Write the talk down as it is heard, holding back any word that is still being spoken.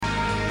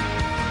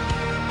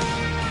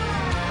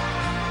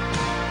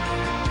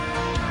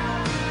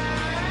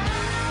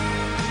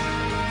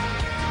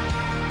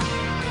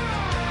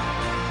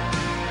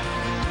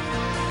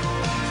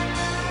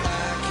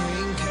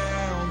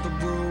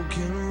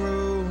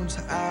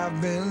I've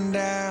been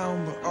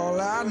down, but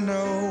all I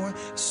know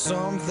is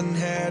something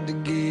had to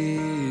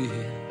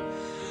give.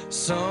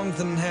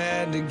 Something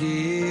had to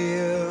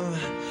give.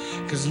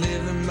 'Cause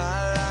living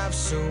my life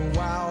so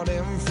wild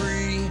and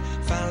free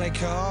finally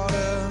caught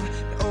up.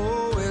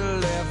 Oh,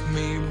 it left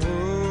me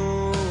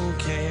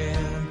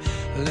broken,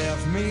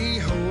 left me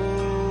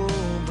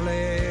hopeless.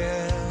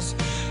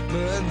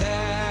 But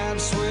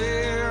that's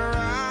where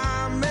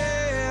I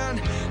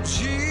met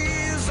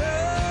Jesus.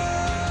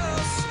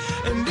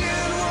 And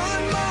in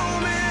one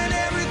moment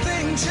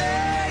everything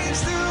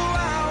changed. Who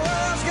I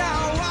was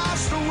got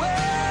washed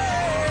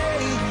away.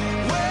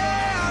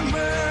 When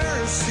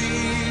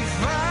mercy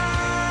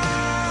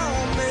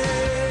found me,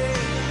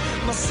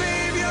 my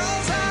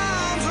Savior's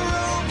arms were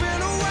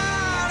open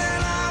wide,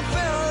 and I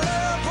fell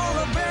up for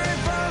the very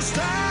first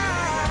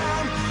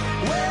time.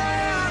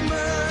 When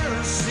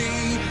mercy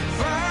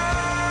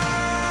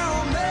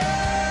found me,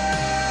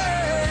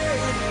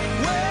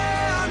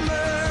 when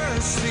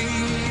mercy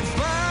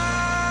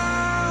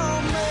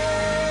found me.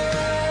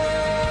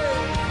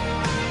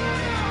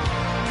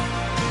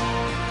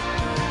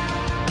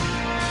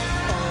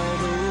 All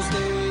those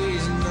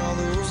days and all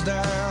those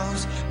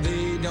downs,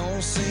 they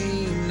don't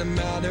seem to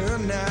matter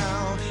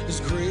now. His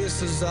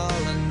grace is all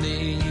I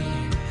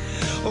need.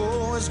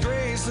 Oh, His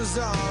grace is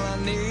all I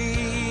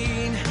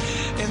need.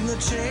 And the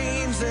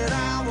chains that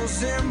I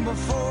was in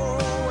before,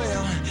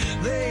 well,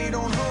 they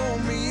don't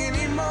hold me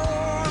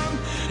anymore.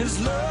 His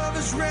love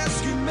has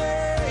rescued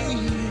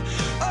me.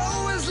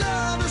 Oh, His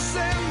love has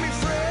set me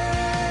free.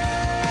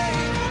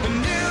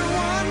 And in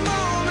one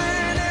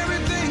moment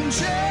everything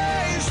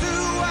changed. Who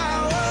I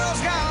was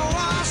got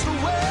washed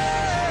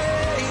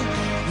away.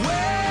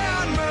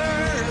 When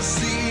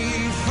mercy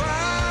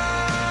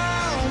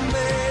found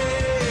me,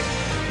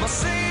 my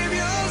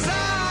Savior's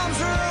arms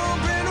were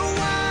open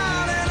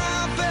wide, and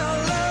I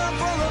fell up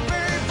for the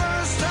very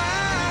first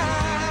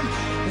time.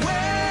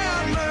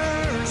 When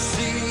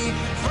mercy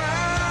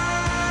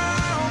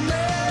found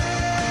me,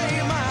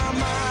 my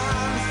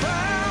mind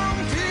found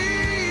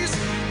peace,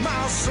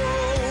 my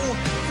soul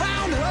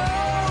found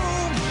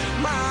hope,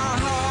 my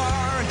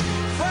heart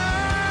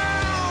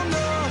found a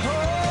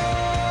home.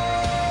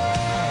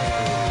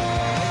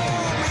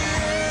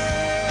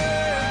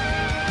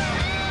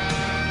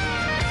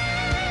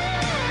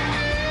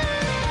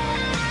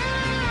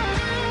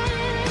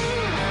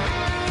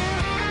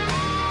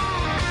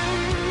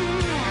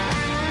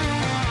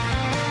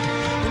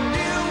 And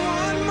in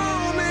one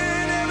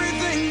moment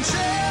everything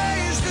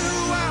changed. Who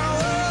I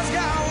was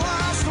got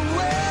washed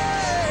away.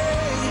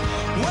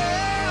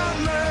 When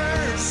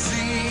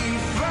mercy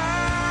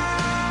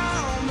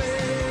found me,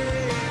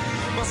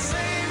 my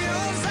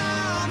Savior's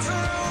arms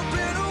were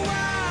open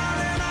wide,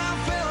 and I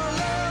fell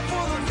up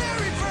for the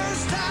very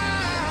first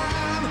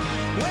time.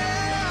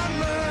 When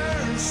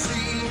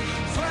mercy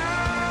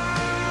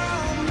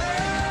found me,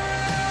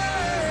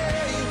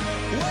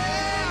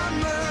 when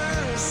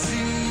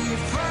mercy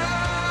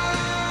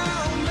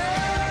found me,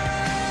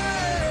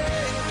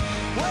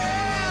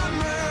 when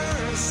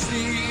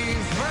mercy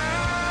found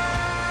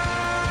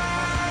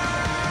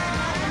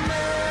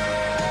me,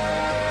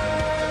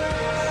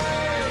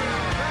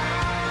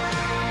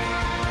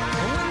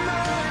 when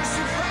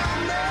mercy found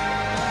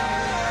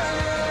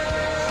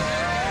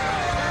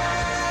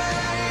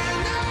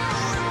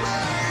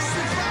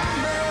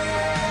me,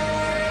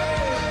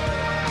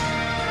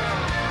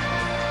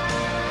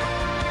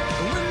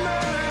 when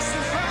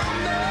mercy found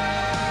me.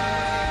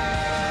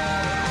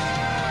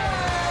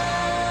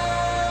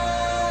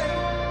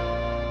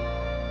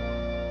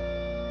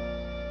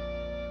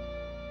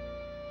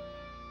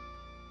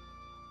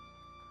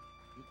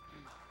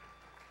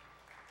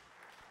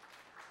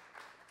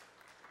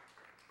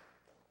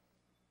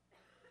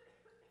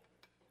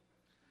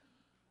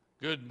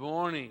 Good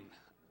morning.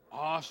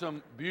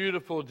 Awesome,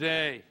 beautiful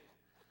day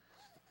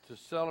to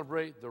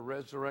celebrate the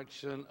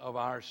resurrection of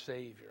our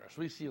Savior. As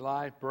we see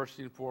life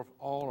bursting forth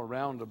all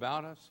around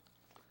about us.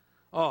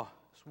 Oh,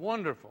 it's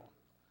wonderful.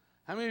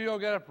 How many of y'all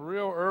got up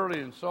real early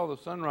and saw the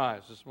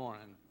sunrise this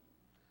morning?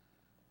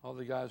 All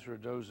the guys who are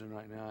dozing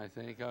right now, I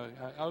think.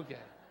 Okay.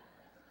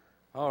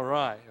 All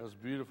right. It was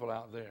beautiful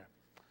out there.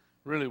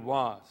 Really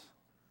was.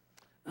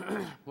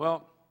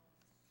 Well,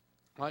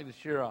 I'd like to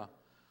share a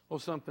little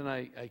something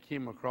I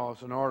came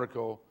across, an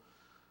article.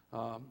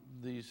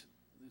 These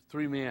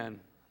three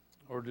men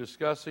are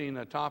discussing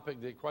a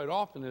topic that quite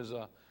often is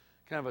a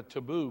kind of a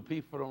taboo.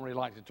 People don't really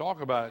like to talk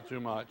about it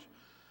too much.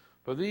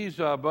 But these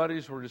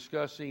buddies were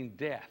discussing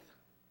death.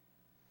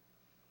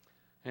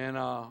 And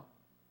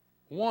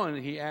one,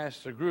 he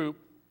asked the group,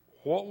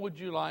 what would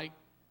you like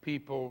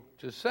people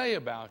to say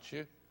about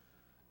you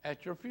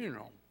at your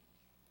funeral?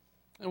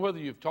 And whether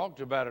you've talked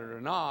about it or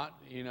not,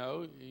 you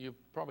know, you've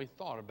probably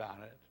thought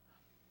about it.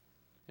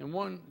 And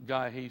one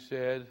guy, he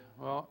said,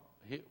 well,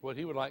 what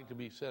he would like to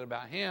be said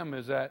about him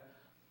is that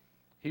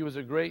he was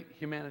a great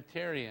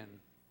humanitarian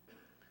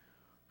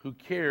who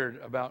cared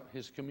about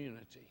his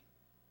community.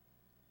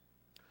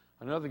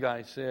 Another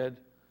guy said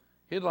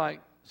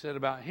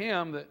about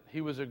him that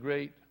he was a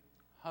great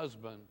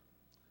husband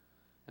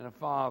and a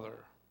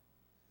father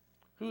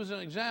who is an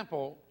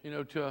example,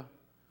 to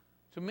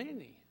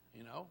many,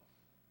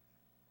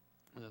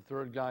 And the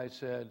third guy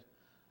said,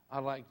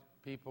 "I'd like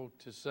people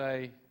to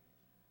say,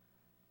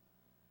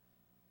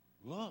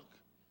 'Look,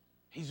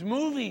 he's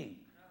moving.'"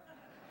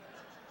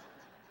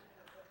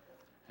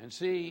 And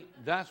see,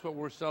 that's what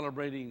we're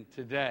celebrating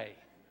today,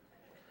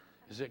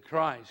 is that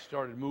Christ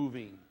started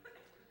moving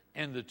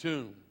in the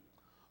tomb.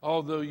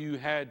 Although you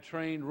had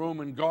trained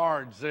Roman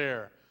guards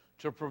there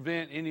to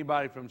prevent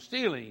anybody from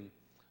stealing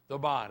the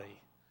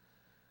body,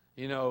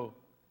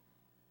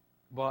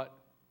 but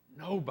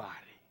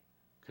nobody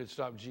could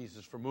stop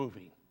Jesus from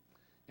moving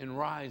and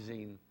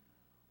rising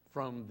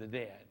from the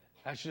dead.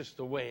 That's just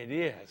the way it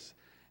is.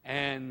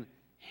 And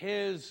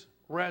his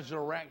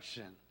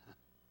resurrection,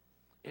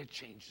 it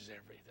changes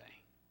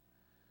everything.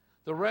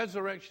 The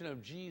resurrection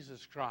of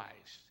Jesus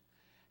Christ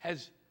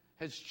has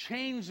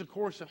changed the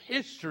course of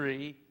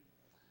history,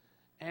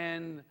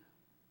 and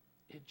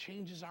it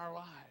changes our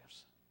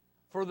lives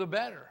for the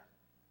better.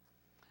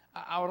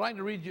 I would like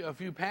to read you a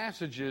few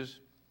passages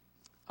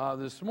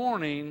this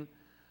morning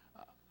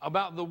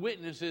about the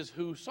witnesses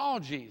who saw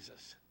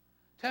Jesus.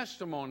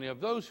 Testimony of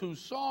those who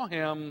saw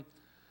him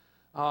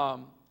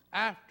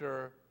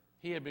after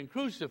he had been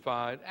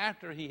crucified,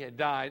 after he had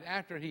died,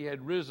 after he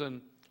had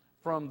risen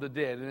from the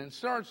dead. And it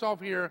starts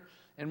off here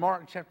in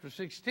Mark chapter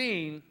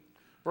 16,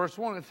 verse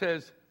 1. It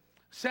says,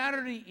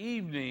 "Saturday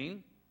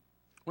evening,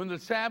 when the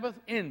Sabbath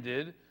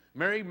ended,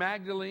 Mary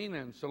Magdalene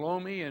and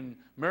Salome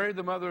and Mary,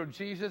 the mother of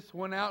Jesus,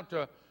 went out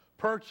to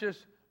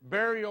purchase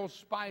burial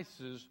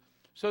spices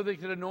so they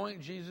could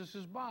anoint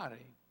Jesus'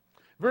 body.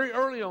 Very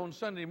early on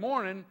Sunday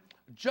morning,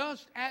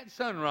 just at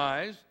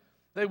sunrise,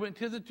 they went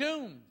to the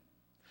tomb.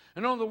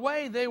 And on the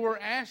way, they were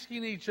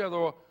asking each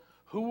other,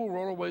 'Who will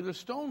roll away the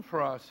stone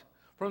for us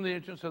from the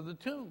entrance of the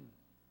tomb?'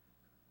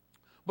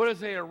 But as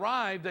they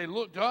arrived, they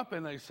looked up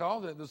and they saw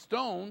that the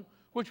stone,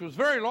 which was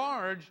very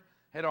large,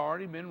 had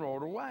already been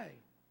rolled away.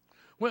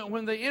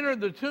 When they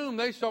entered the tomb,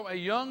 they saw a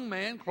young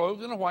man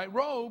clothed in a white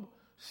robe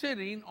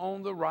sitting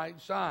on the right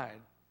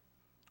side.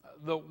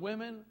 The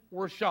women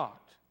were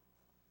shocked.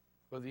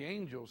 But the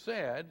angel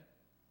said,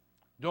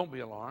 'Don't be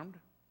alarmed.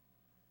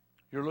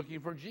 You're looking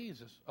for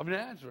Jesus of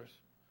Nazareth,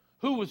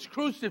 who was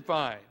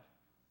crucified.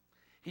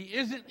 He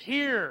isn't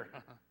here.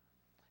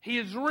 He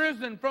is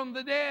risen from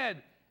the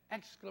dead!'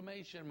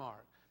 Exclamation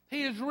mark.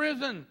 He is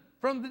risen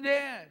from the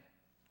dead.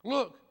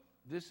 Look,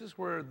 this is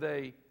where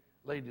they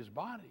laid his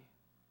body.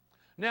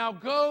 Now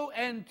go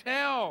and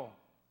tell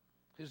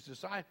his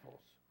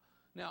disciples."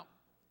 Now,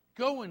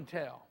 go and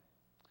tell.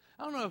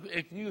 I don't know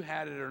if you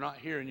had it or not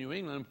here in New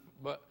England,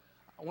 but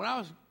when I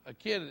was a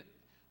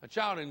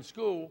child in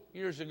school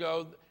years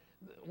ago,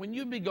 when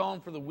you'd be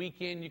gone for the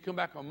weekend, you come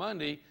back on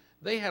Monday,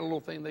 they had a little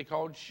thing they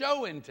called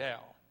show and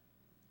tell.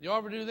 You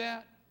ever do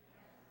that?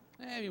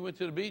 You went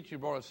to the beach, you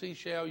brought a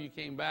seashell, you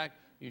came back,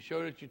 you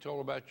showed it, you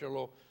told about your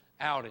little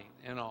outing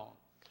and all.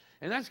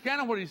 And that's kind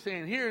of what he's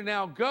saying here.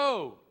 Now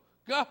go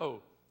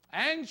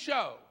and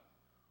show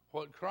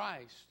what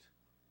Christ,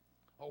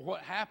 or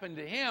what happened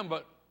to him,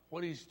 but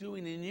what he's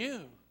doing in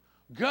you.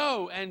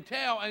 Go and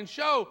tell and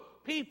show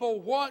people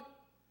what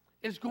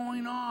is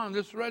going on,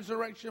 this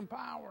resurrection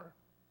power.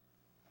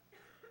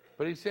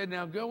 But he said,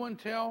 now go and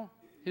tell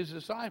his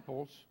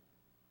disciples,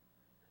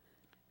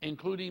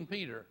 including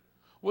Peter.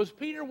 Was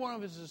Peter one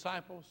of his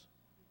disciples?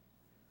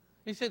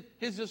 He said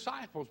his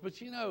disciples, but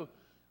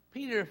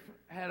Peter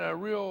had a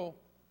real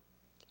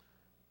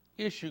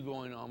issue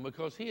going on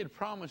because he had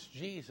promised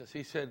Jesus.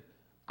 He said,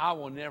 "I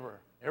will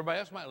never," everybody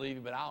else might leave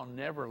you, but I'll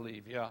never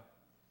leave you.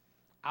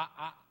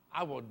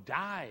 I will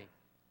die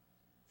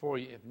for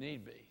you if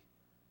need be.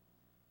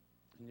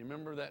 And you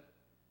remember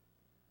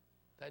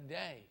that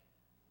day?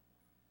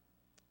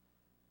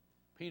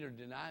 Peter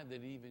denied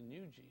that he even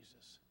knew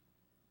Jesus.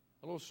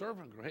 A little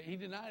servant girl, he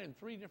denied him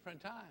 3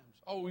 different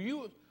times. Oh,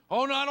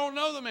 no, I don't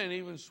know the man. He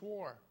even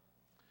swore.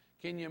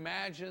 Can you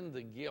imagine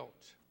the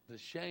guilt, the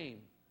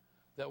shame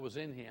that was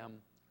in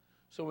him?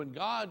 So when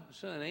God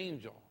sent an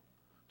angel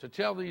to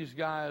tell these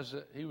guys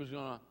that he was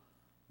going to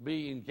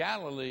be in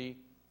Galilee,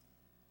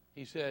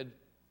 he said,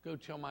 "Go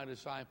tell my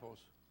disciples,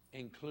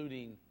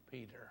 including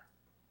Peter."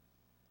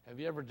 Have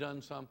you ever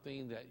done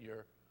something that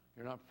you're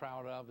not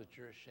proud of, that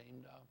you're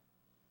ashamed of?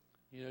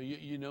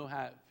 You know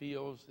how it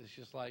feels. It's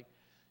just like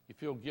you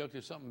feel guilty.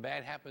 If something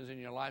bad happens in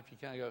your life, you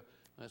kind of go,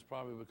 "That's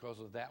probably because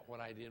of what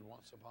I did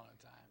once upon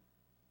a time."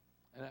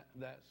 And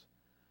that's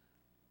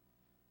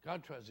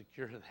God tries to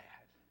cure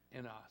that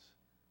in us,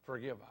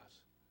 forgive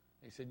us.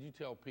 He said, "You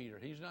tell Peter,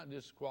 he's not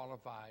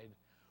disqualified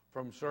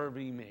from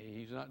serving me.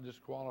 He's not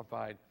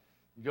disqualified.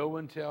 Go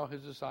and tell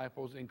his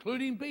disciples,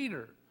 including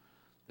Peter,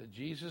 that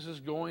Jesus is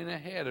going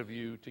ahead of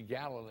you to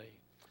Galilee,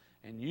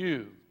 and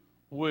you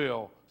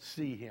will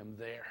see him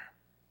there,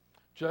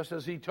 just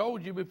as he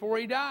told you before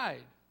he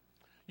died."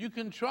 You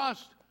can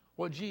trust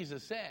what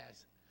Jesus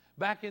says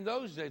back in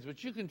those days,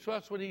 but you can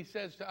trust what he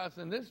says to us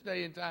in this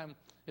day and time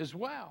as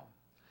well.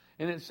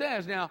 And it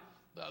says, now,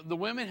 the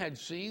women had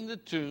seen the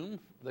tomb.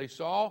 They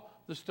saw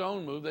the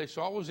stone move. They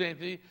saw it was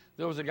empty.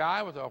 There was a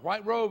guy with a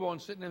white robe on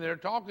sitting in there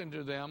talking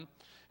to them.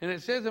 And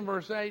it says in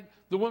verse 8,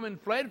 the women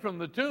fled from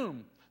the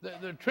tomb.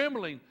 They're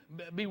trembling,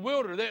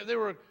 bewildered. They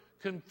were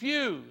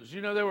confused.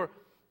 You know, they were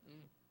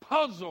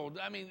puzzled.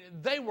 I mean,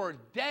 they were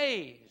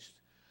dazed.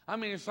 I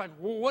mean, it's like,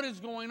 well, what is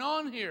going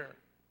on here?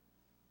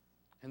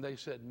 And they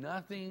said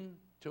nothing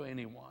to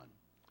anyone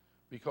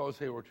because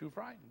they were too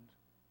frightened.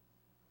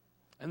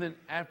 And then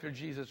after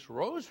Jesus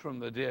rose from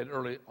the dead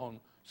early on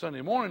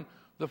Sunday morning,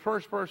 the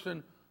first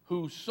person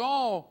who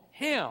saw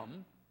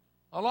him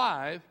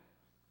alive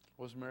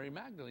was Mary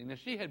Magdalene. Now,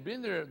 she had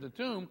been there at the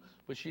tomb,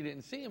 but she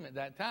didn't see him at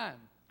that time.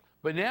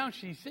 But now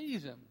she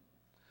sees him.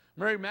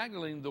 Mary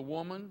Magdalene, the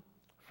woman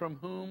from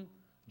whom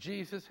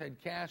Jesus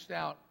had cast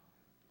out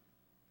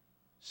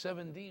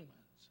 7 demons.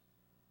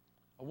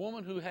 A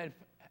woman who had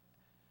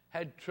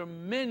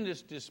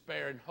tremendous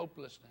despair and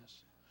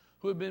hopelessness,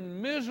 who had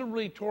been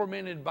miserably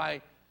tormented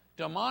by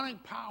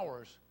demonic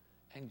powers,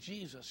 and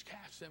Jesus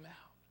cast them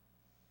out.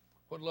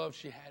 What love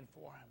she had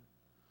for him.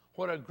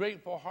 What a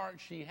grateful heart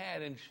she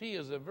had. And she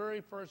is the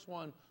very first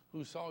one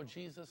who saw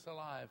Jesus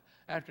alive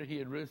after he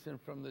had risen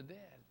from the dead.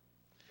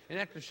 And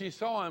after she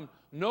saw him,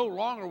 no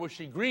longer was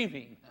she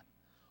grieving.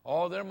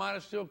 Oh, there might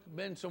have still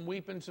been some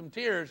weeping, some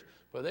tears,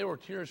 but they were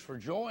tears for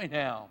joy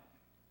now,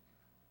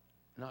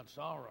 not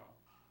sorrow.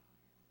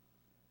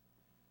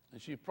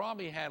 And she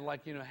probably had,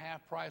 like,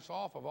 half price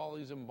off of all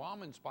these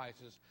embalming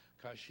spices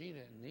because she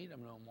didn't need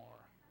them no more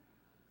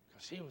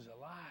because he was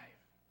alive.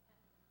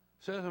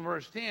 It says in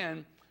verse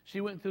 10,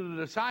 she went to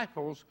the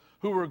disciples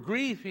who were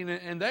grieving,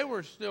 and they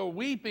were still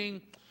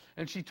weeping,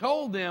 and she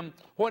told them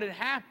what had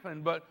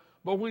happened. But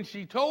when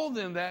she told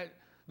them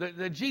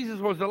that Jesus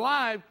was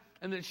alive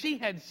and that she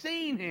had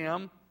seen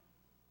him,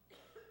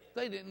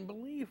 they didn't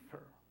believe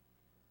her.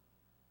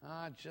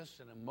 Just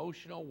an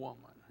emotional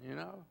woman,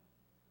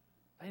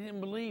 They didn't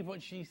believe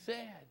what she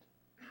said.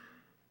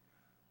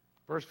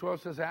 Verse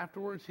 12 says,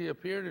 afterwards he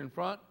appeared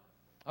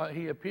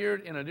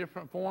in a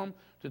different form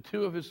to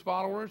 2 of his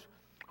followers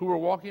who were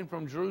walking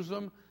from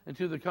Jerusalem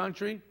into the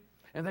country,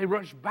 and they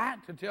rushed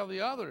back to tell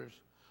the others.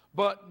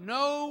 But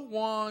no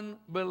one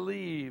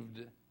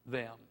believed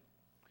them.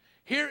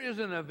 Here is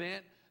an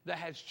event that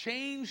has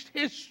changed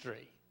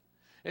history.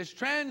 It's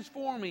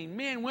transforming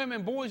men,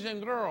 women, boys,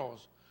 and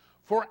girls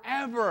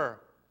forever.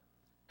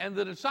 And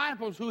the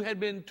disciples who had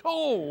been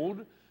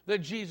told that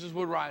Jesus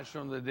would rise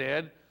from the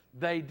dead,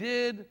 they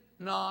did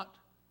not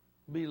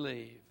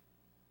believe.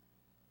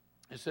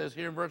 It says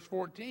here in verse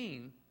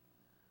 14,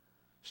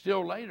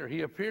 still later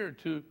he appeared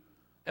to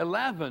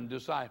 11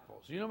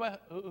 disciples. You know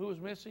who was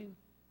missing?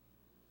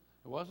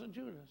 It wasn't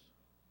Judas.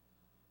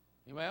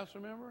 Anybody else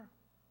remember?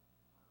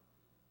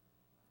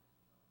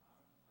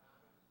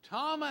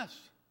 Thomas.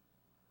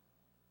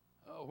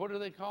 What do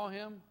they call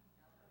him?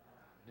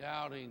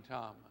 Doubting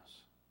Thomas.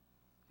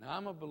 Now,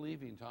 I'm a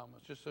believing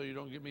Thomas, just so you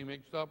don't get me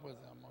mixed up with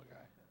them,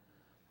 okay?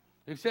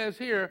 It says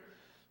here,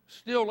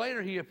 still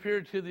later he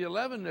appeared to the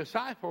 11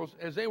 disciples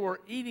as they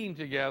were eating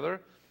together,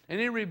 and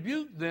he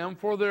rebuked them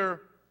for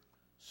their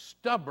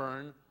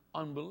stubborn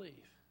unbelief.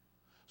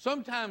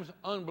 Sometimes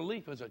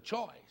unbelief is a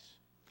choice.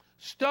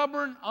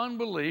 Stubborn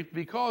unbelief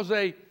because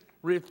they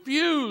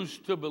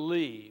refused to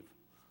believe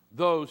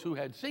those who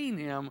had seen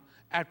him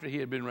after he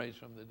had been raised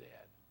from the dead.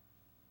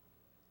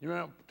 You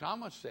remember what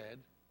Thomas said?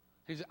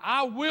 He said,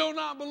 I will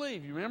not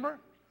believe. You remember?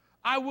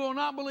 I will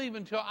not believe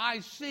until I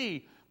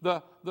see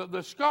the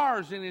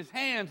scars in his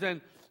hands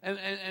and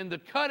the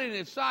cut in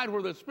his side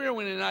where the spear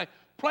went in. And I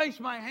place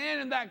my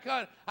hand in that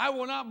cut. I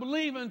will not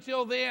believe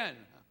until then.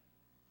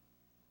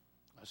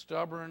 A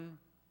stubborn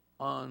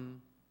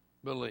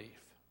unbelief.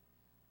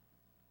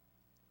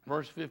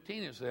 Verse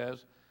 15 it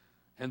says,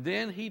 and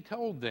then he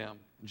told them,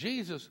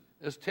 Jesus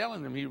is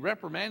telling them, he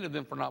reprimanded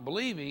them for not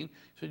believing.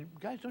 He said,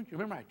 guys, don't you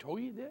remember I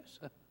told you this?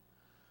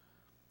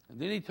 And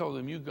then he told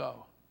them, you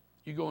go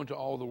into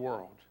all the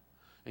world,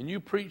 and you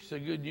preach the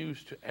good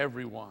news to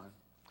everyone.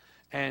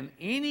 And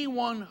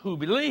anyone who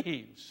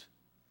believes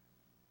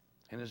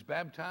and is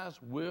baptized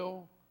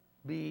will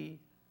be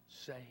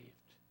saved.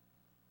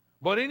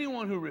 But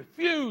anyone who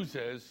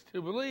refuses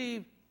to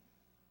believe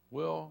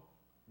will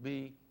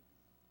be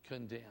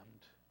condemned.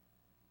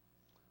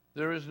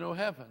 There is no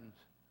heaven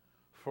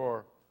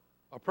for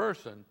a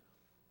person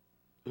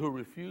who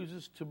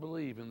refuses to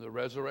believe in the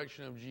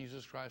resurrection of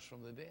Jesus Christ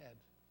from the dead.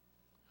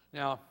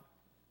 Now,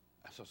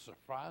 that's a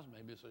surprise,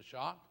 maybe it's a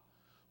shock,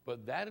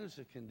 but that is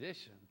a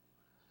condition.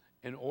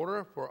 In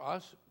order for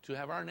us to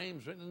have our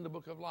names written in the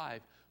book of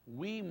life,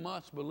 we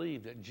must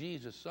believe that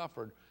Jesus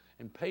suffered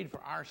and paid for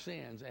our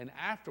sins and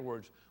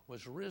afterwards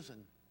was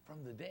risen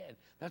from the dead.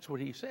 That's what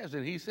he says.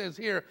 And he says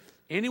here,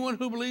 anyone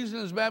who believes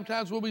and is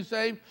baptized will be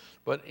saved,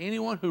 but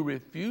anyone who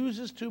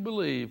refuses to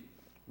believe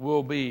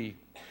will be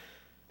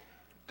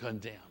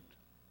condemned.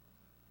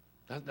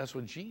 That's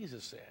what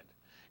Jesus said.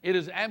 It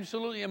is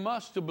absolutely a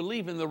must to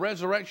believe in the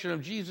resurrection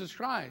of Jesus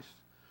Christ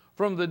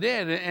from the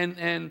dead.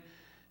 And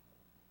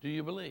do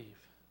you believe?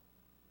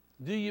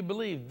 Do you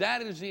believe?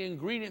 That is the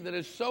ingredient that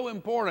is so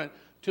important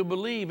to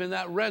believe in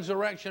that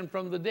resurrection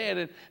from the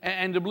dead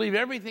and to believe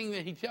everything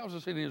that he tells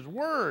us in his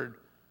word.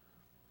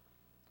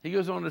 He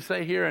goes on to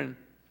say here in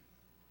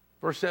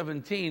verse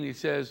 17, he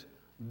says,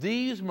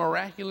 these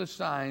miraculous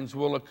signs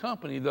will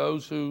accompany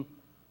those who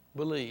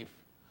believe.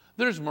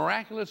 There's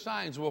miraculous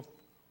signs will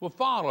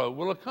follow,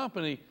 will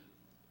accompany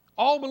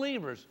all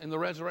believers in the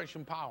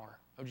resurrection power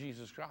of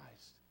Jesus Christ.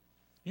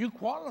 You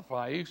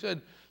qualify. You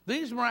said,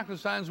 these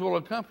miraculous signs will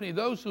accompany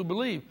those who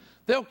believe.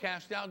 They'll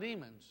cast out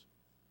demons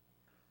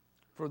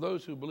for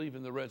those who believe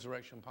in the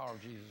resurrection power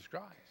of Jesus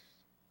Christ.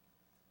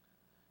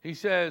 He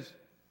says,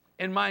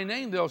 in my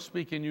name they'll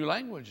speak in new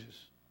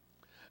languages.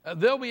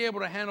 They'll be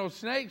able to handle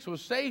snakes with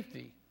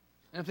safety.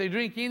 And if they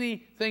drink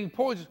anything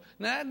poisonous.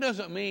 Now that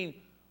doesn't mean,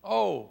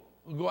 go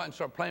out and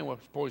start playing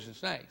with poisonous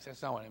snakes.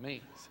 That's not what it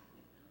means.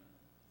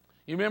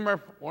 You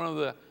remember one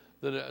of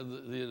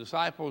the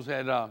disciples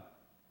had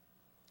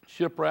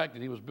shipwrecked,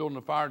 and he was building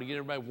a fire to get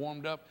everybody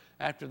warmed up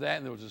after that,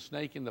 and there was a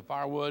snake in the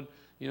firewood,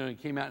 he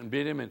came out and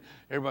bit him, and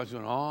everybody's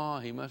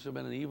going, he must have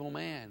been an evil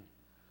man.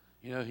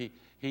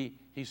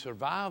 He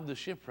survived the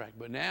shipwreck,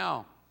 but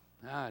now,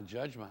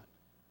 judgment.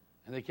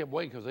 And they kept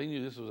waiting because they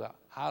knew this was a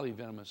highly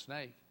venomous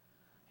snake.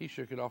 He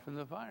shook it off in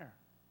the fire.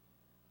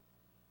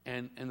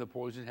 And the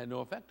poison had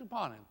no effect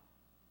upon him.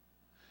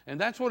 And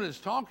that's what it's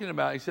talking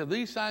about. He said,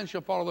 these signs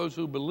shall follow those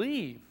who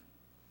believe.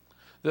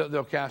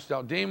 They'll cast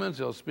out demons.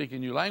 They'll speak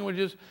in new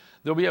languages.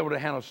 They'll be able to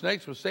handle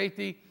snakes with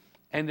safety.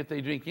 And if they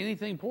drink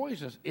anything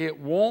poisonous, it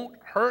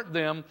won't hurt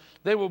them.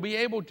 They will be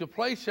able to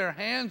place their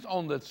hands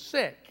on the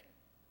sick,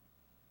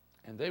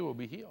 and they will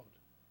be healed.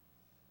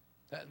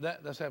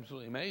 That's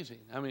absolutely amazing.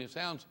 I mean, it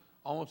sounds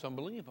almost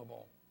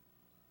unbelievable.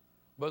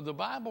 But the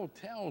Bible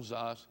tells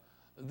us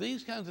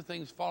these kinds of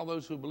things follow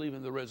those who believe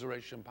in the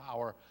resurrection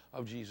power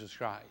of Jesus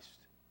Christ.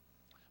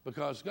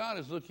 Because God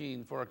is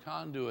looking for a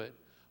conduit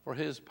for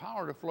his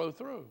power to flow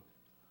through.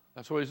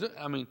 That's what he's doing.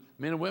 I mean,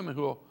 men and women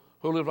who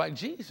live like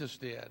Jesus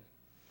did.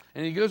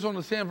 And he goes on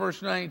to say in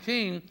verse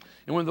 19,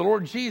 and when the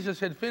Lord Jesus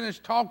had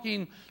finished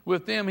talking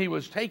with them, he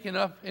was taken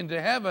up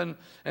into heaven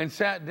and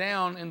sat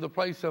down in the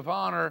place of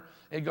honor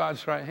at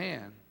God's right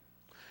hand.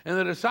 And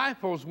the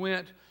disciples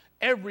went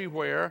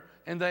everywhere,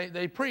 and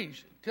they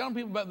preached, telling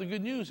people about the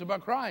good news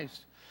about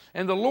Christ.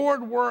 And the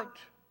Lord worked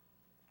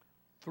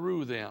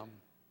through them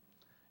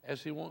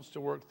as he wants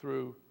to work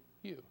through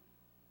you.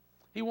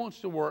 He wants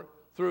to work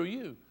through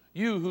you,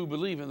 you who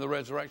believe in the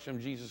resurrection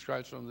of Jesus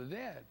Christ from the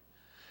dead.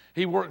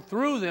 He worked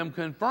through them,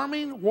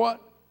 confirming what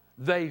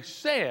they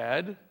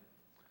said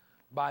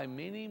by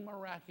many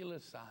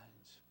miraculous signs.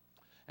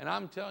 And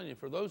I'm telling you,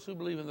 for those who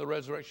believe in the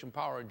resurrection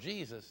power of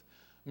Jesus,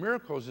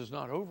 miracles is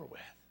not over with.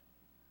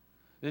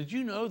 Did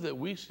you know that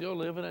we still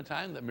live in a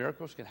time that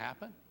miracles can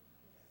happen?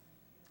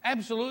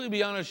 Absolutely,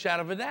 beyond a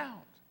shadow of a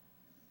doubt.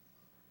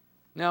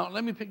 Now,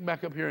 let me pick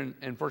back up here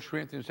in 1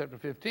 Corinthians chapter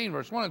 15,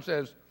 verse 1. It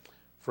says,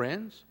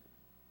 friends,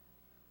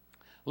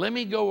 let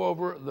me go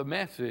over the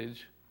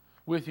message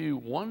with you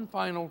one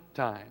final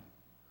time.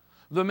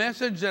 The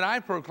message that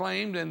I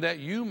proclaimed and that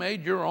you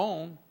made your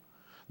own.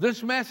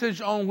 This message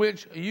on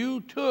which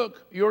you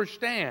took your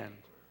stand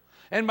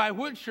and by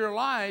which your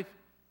life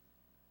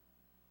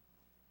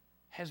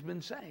has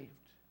been saved.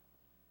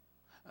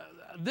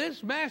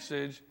 This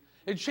message,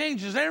 it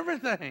changes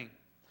everything.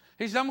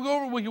 He said, I'm going to go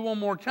over it with you one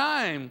more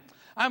time.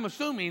 I'm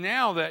assuming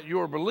now that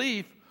your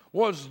belief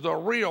was the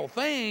real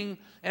thing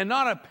and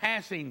not a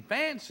passing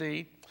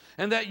fancy,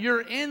 and that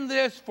you're in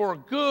this for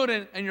good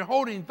and you're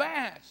holding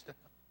fast.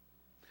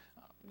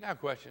 I've got a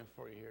question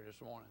for you here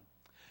this morning.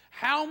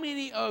 How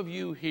many of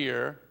you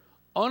here,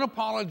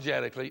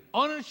 unapologetically,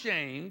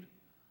 unashamed,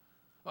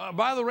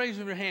 by the raise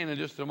of your hand in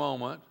just a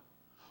moment,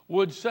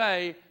 would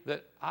say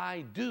that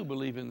I do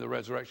believe in the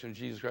resurrection of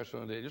Jesus Christ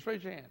from the dead? Just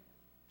raise your hand.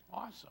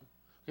 Awesome.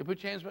 Okay,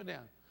 put your hands back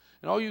down.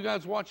 And all you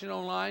guys watching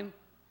online,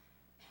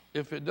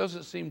 if it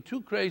doesn't seem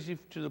too crazy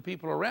to the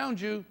people around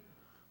you,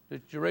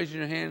 that you're raising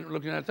your hand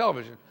looking at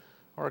television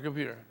or a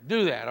computer.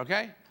 Do that,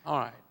 okay? All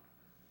right.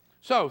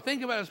 So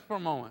think about this for a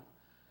moment.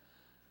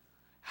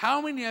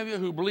 How many of you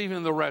who believe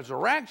in the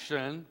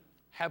resurrection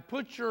have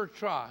put your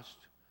trust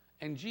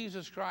in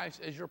Jesus Christ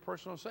as your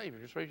personal Savior?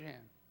 Just raise your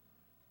hand.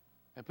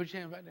 And put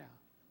your hand back down.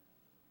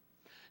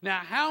 Now,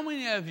 how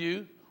many of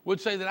you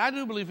would say that I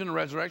do believe in the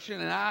resurrection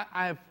and I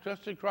have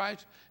trusted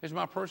Christ as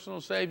my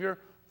personal Savior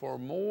for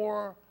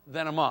more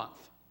than a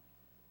month?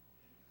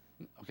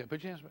 Okay,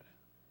 put your hands back down.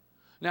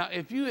 Now,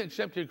 if you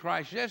accepted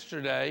Christ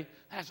yesterday,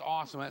 that's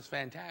awesome. That's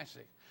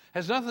fantastic.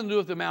 Has nothing to do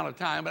with the amount of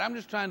time, but I'm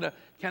just trying to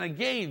kind of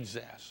gauge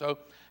this. So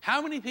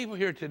how many people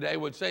here today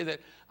would say that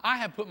I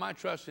have put my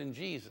trust in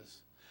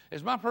Jesus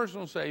as my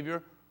personal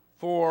Savior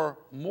for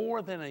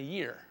more than a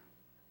year?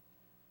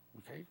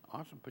 Okay,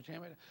 awesome. Put your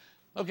hand right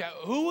down. Okay,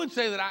 who would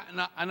say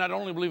that I not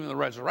only believe in the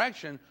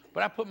resurrection,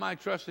 but I put my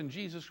trust in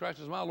Jesus Christ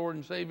as my Lord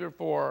and Savior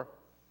for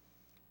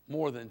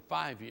more than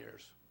 5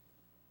 years?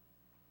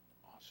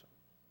 Awesome.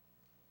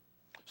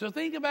 So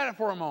think about it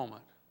for a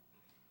moment.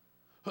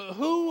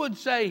 Who would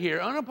say here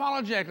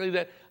unapologetically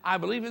that I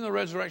believe in the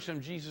resurrection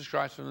of Jesus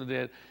Christ from the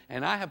dead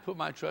and I have put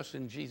my trust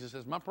in Jesus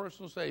as my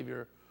personal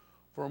Savior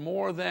for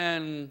more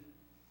than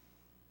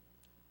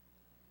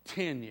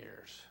 10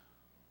 years.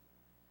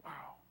 Wow,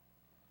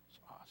 that's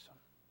awesome.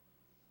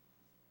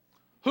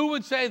 Who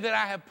would say that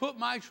I have put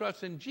my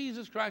trust in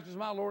Jesus Christ as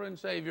my Lord and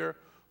Savior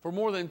for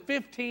more than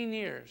 15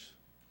 years?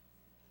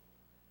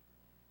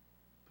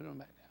 Put them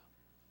back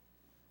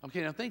down.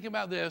 Okay, now think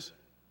about this.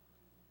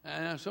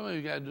 And now some of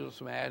you got to do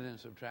some adding and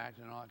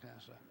subtracting and all that kind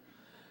of stuff.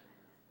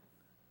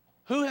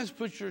 Who has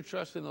put your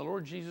trust in the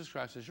Lord Jesus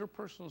Christ as your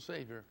personal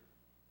Savior?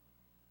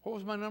 What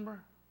was my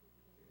number?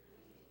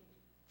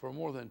 For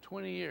more than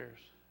 20 years.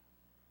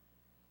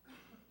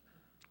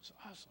 It's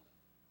awesome.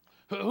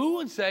 Who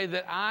would say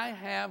that I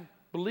have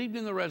believed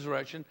in the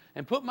resurrection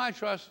and put my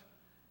trust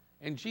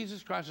in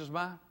Jesus Christ as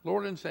my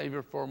Lord and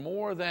Savior for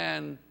more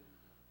than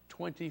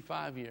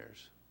 25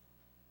 years?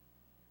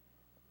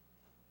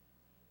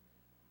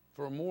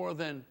 For more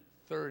than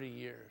 30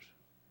 years.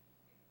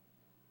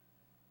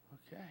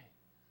 Okay.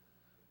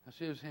 I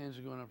see his hands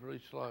are going up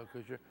really slow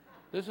because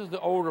this is the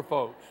older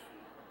folks.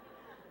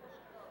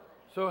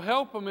 So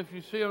help them if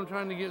you see them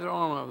trying to get their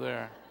arm up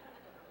there.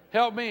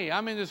 Help me.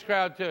 I'm in this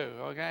crowd too,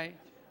 okay?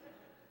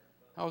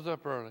 I was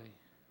up early.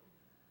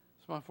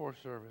 It's my fourth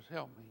service.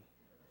 Help me.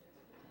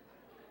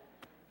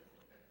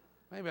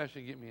 Maybe I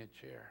should get me a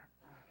chair.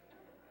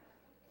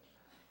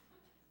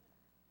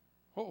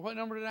 What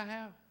number did I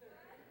have?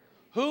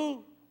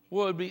 Who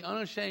would be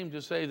unashamed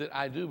to say that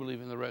I do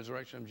believe in the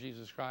resurrection of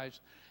Jesus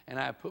Christ and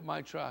I have put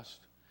my trust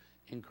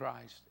in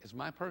Christ as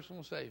my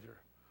personal Savior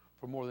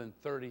for more than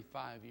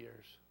 35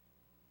 years?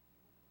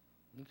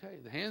 Okay,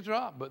 the hands are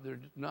up, but they're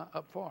not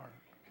up far.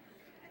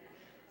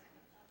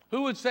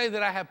 Who would say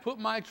that I have put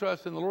my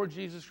trust in the Lord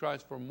Jesus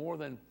Christ for more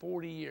than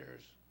 40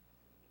 years?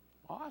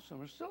 Awesome.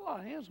 There's still a lot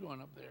of hands going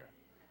up there.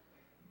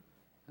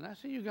 And I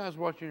see you guys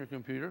watching your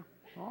computer.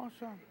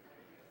 Awesome.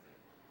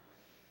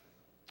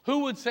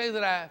 Who would say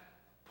that I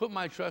put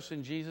my trust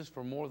in Jesus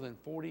for more than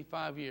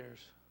 45 years?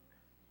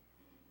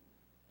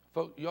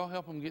 Folks, y'all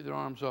help them get their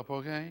arms up,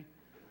 okay?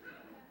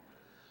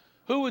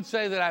 Who would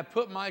say that I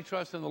put my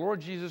trust in the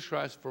Lord Jesus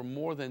Christ for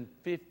more than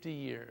 50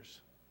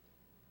 years?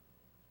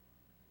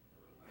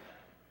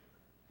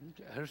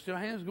 Okay, there's still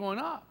hands going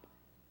up.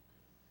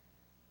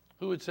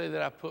 Who would say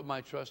that I put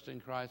my trust in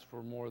Christ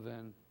for more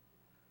than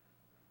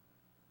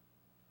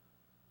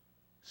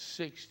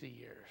 60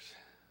 years?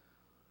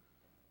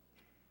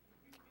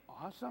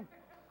 Awesome.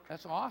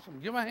 That's awesome.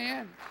 Give him a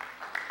hand.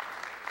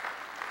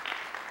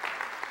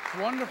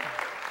 It's wonderful.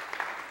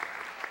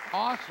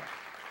 Awesome.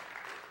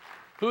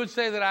 Who would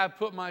say that I've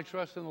put my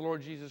trust in the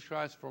Lord Jesus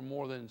Christ for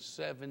more than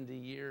 70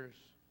 years?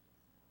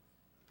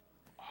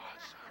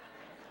 Awesome.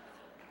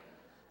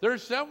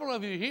 There's several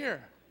of you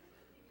here.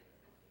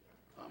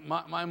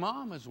 My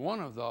mom is one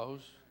of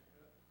those.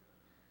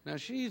 Now,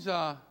 she's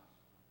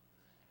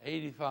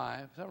 85.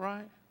 Is that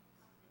right?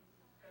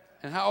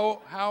 And how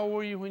old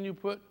were you when you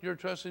put your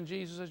trust in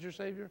Jesus as your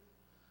Savior?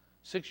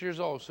 6 years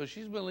old. So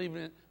she's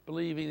been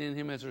believing in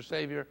Him as her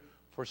Savior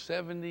for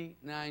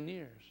 79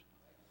 years.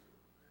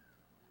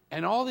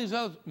 And all these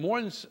others,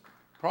 more than,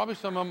 probably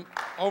some of them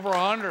over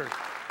 100.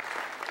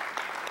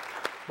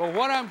 But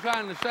what I'm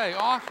trying to say,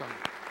 awesome.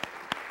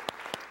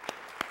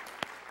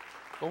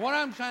 But what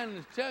I'm trying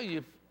to tell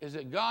you is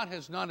that God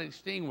has not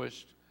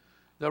extinguished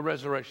the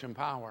resurrection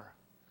power.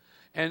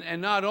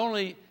 And not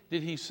only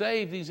did He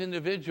save these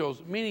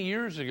individuals many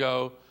years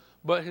ago,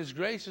 but His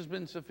grace has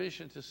been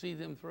sufficient to see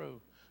them through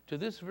to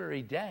this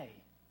very day.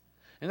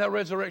 And that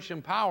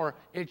resurrection power,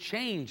 it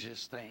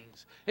changes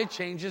things. It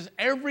changes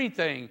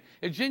everything.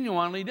 It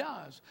genuinely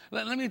does.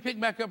 Let me pick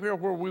back up here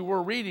where we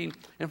were reading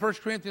in 1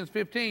 Corinthians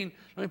 15.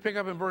 Let me pick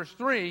up in verse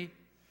 3.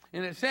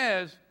 And it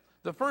says,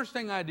 the first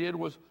thing I did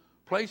was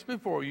place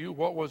before you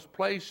what was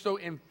placed so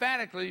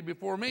emphatically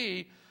before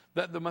me,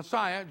 that the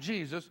Messiah,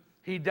 Jesus,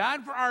 He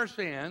died for our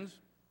sins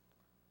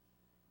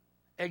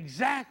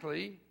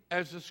exactly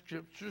as the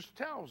Scriptures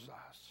tells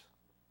us.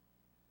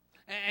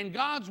 And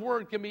God's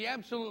Word can be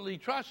absolutely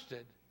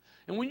trusted.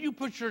 And when you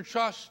put your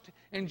trust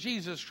in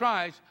Jesus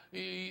Christ,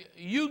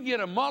 you get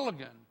a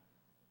mulligan.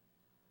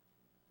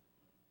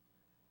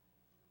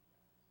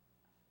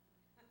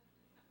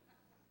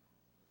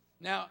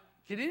 Now,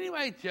 can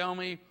anybody tell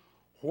me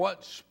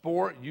what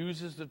sport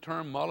uses the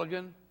term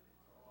mulligan?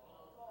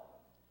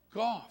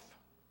 Golf.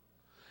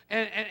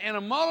 And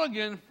a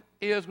mulligan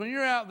is when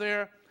you're out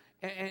there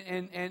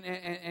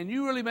and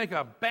you really make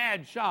a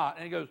bad shot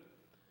and it goes,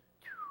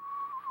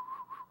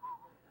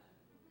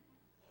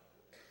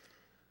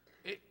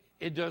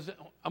 it doesn't,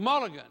 a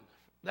mulligan,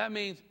 that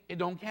means it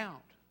don't count.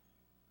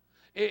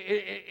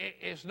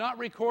 It's not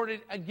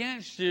recorded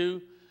against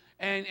you,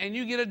 and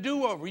you get a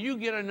do-over. You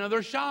get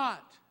another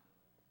shot.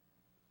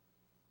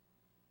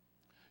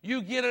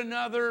 You get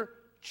another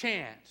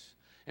chance.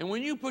 And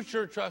when you put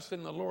your trust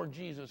in the Lord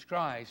Jesus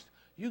Christ,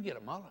 you get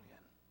a mulligan.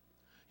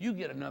 You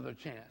get another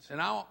chance. And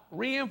I'll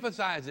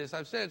reemphasize this.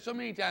 I've said it so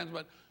many times,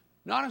 but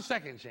not a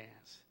second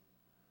chance.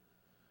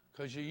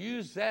 Because you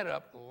used that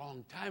up a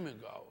long time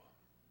ago.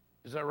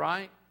 Is that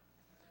right?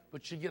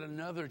 But you get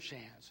another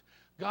chance.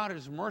 God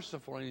is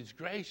merciful and He's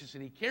gracious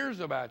and He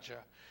cares about you.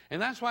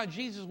 And that's why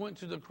Jesus went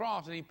to the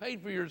cross and He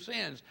paid for your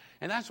sins.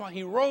 And that's why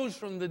He rose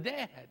from the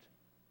dead.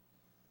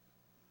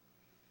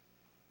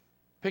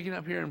 Picking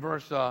up here in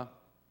verse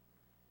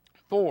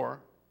 4,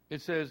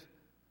 it says,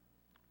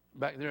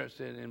 back there it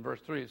said, in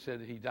verse 3, it said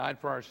He died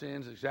for our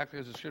sins, exactly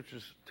as the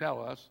Scriptures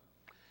tell us.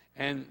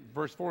 And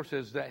verse 4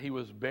 says that He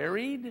was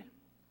buried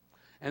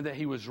and that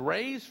He was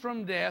raised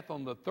from death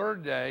on the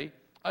third day,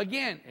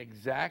 again,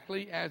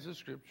 exactly as the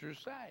Scriptures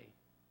say.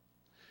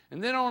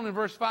 And then on in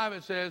verse 5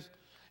 it says,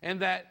 and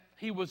that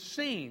He was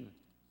seen.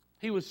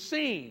 He was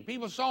seen.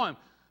 People saw Him.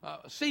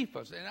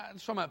 Cephas, and I'm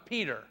talking about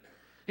Peter.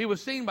 He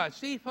was seen by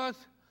Cephas,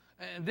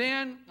 and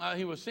then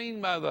He was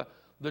seen by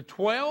the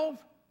 12,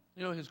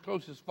 His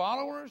closest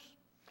followers.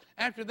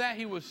 After that,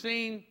 He was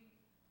seen,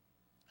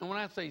 and when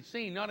I say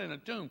seen, not in a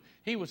tomb,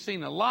 He was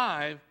seen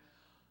alive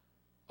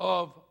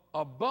of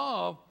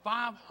above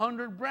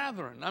 500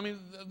 brethren. I mean,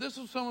 this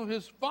is some of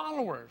His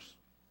followers.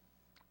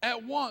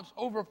 At once,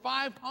 over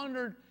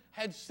 500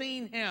 had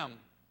seen Him.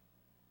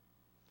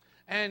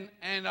 And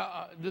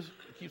this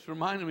keeps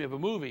reminding me of a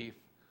movie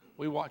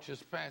we watched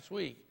this past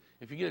week.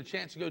 If you get a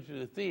chance to go to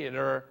the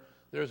theater,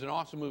 there's an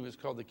awesome movie. It's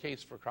called The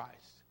Case for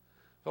Christ.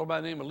 A fellow by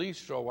the name of Lee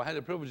Strobel. I had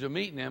the privilege of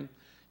meeting him,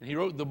 and he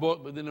wrote the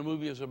book, but then the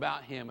movie is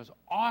about him. It's an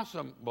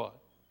awesome book.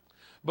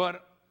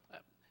 But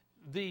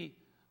the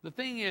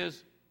thing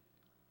is,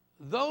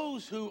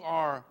 those who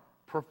are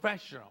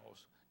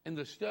professionals in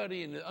the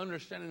study and the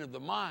understanding of the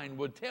mind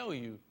would tell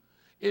you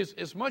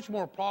it's much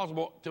more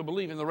plausible to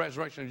believe in the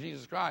resurrection of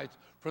Jesus Christ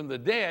from the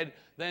dead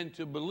than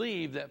to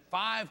believe that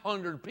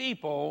 500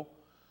 people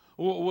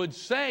would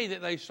say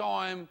that they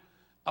saw Him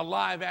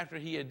alive after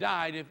He had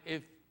died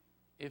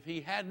if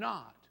He had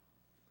not.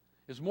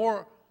 It's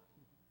more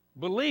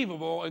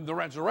believable in the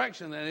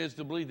resurrection than it is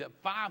to believe that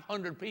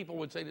 500 people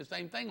would say the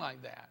same thing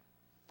like that.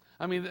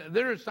 I mean,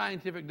 there is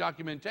scientific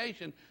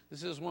documentation.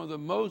 This is one of the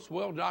most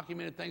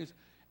well-documented things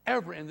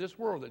ever in this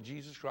world, that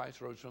Jesus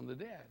Christ rose from the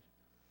dead.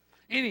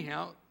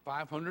 Anyhow,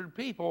 500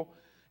 people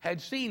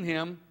had seen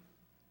Him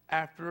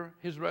after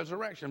His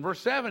resurrection. Verse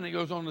 7, it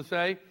goes on to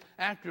say,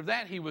 after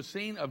that He was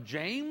seen of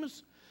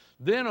James,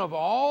 then of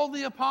all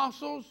the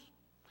apostles.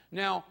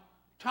 Now,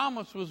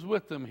 Thomas was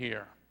with them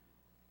here.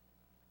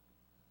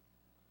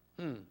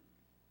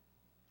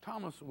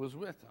 Thomas was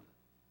with them.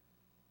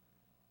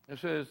 It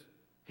says,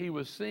 He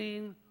was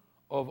seen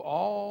of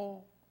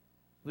all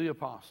the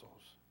apostles.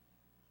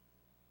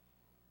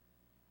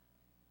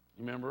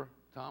 You remember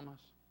Thomas?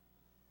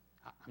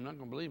 I'm not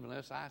going to believe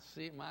unless I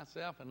see it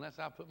myself, unless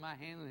I put my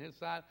hand on His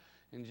side.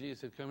 And Jesus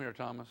said, come here,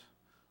 Thomas,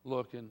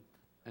 look and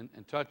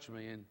touch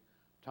me. And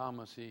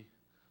Thomas,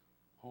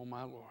 oh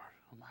my Lord,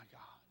 oh my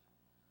God.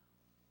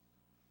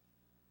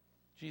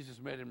 Jesus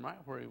met him right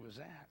where he was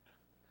at.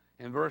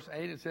 In verse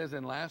 8 it says,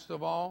 and last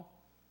of all,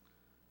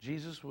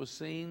 Jesus was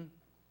seen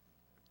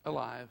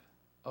alive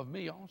of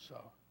me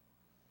also.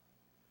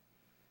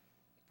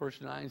 Verse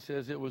 9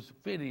 says, it was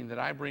fitting that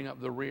I bring up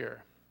the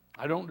rear.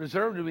 I don't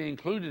deserve to be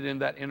included in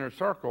that inner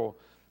circle,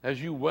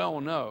 as you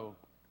well know.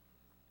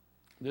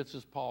 This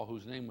is Paul,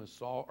 whose name was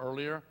Saul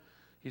earlier.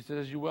 He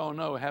says, as you well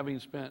know, having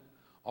spent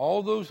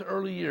all those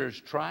early years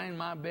trying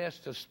my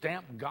best to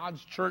stamp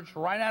God's church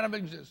right out of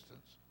existence,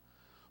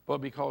 but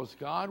because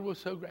God was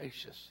so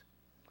gracious,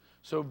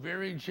 so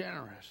very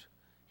generous,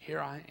 here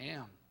I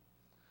am.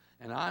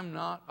 And I'm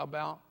not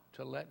about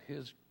to let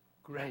His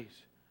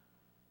grace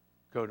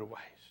go to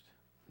waste.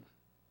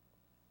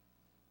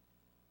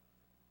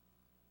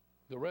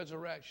 The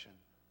resurrection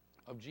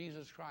of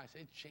Jesus Christ,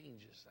 it changes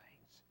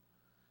things.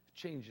 It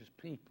changes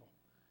people.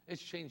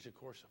 It's changed the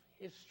course of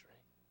history.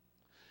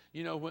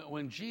 You know,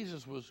 when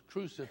Jesus was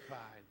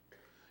crucified,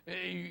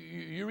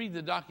 you read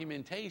the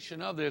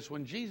documentation of this.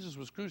 When Jesus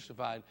was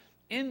crucified,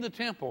 in the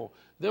temple,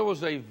 there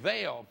was a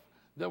veil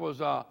that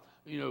was,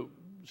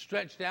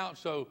 stretched out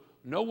so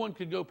no one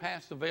could go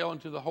past the veil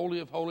into the Holy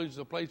of Holies,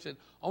 the place that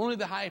only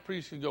the high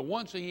priest could go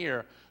once a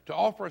year to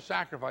offer a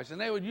sacrifice. And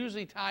they would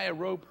usually tie a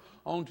rope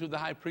onto the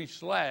high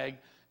priest's leg,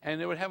 and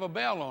they would have a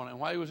bell on it. And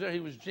while he was there, he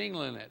was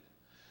jingling it.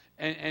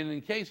 And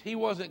in case he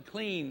wasn't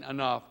clean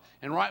enough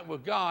and right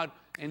with God,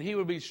 and he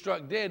would be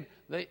struck dead,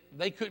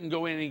 they couldn't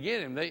go in and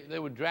get him. They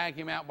would drag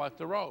him out by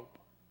the rope.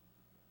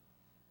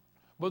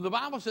 But the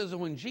Bible says that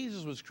when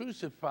Jesus was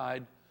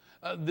crucified,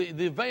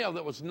 the veil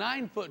that was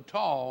 9 foot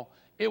tall,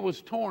 it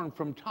was torn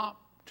from top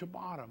to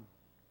bottom.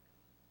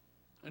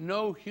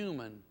 No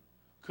human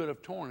could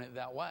have torn it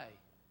that way.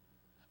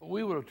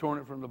 We would have torn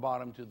it from the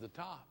bottom to the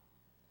top.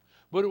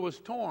 But it was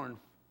torn,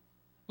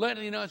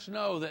 letting us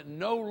know that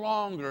no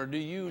longer do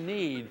you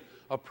need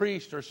a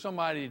priest or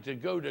somebody to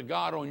go to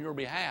God on your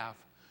behalf.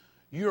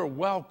 You're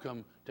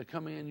welcome to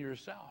come in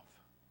yourself,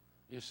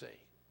 you see.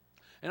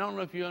 And I don't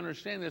know if you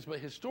understand this, but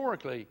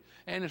historically,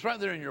 and it's right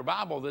there in your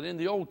Bible, that in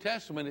the Old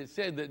Testament it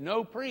said that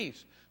no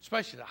priest,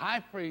 especially the high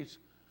priest,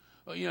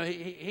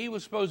 he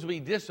was supposed to be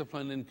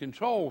disciplined and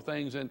control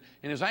things and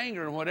his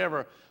anger and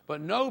whatever, but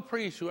no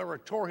priest who ever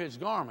tore his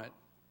garment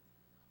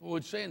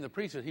would say in the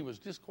priesthood he was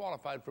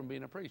disqualified from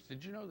being a priest.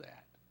 Did you know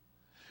that?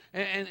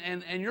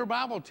 And your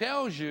Bible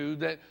tells you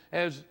that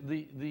as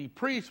the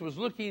priest was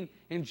looking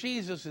in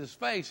Jesus'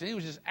 face, and he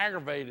was just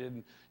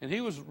aggravated, and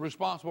he was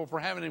responsible for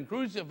having him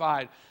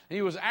crucified, and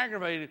he was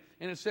aggravated,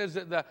 and it says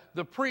that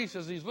the priest,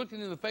 as he's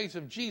looking in the face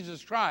of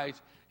Jesus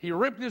Christ, he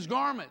ripped his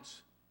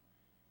garments,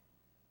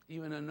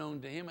 even unknown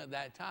to him at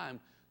that time,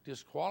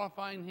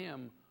 disqualifying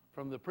him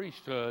from the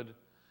priesthood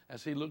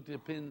as he looked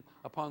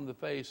upon the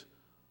face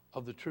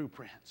of the true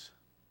prince,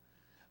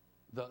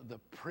 the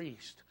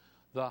priest,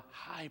 the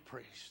high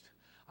priest,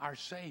 our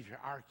Savior,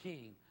 our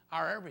King,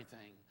 our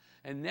everything.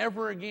 And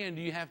never again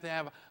do you have to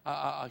have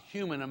a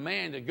human, a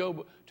man, to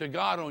go to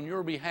God on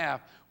your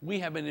behalf. We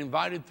have been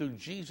invited through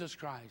Jesus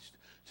Christ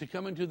to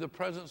come into the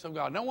presence of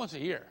God. Not once a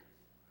year,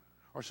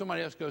 or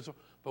somebody else goes,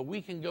 but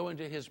we can go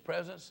into his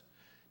presence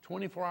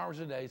 24 hours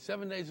a day,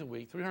 7 days a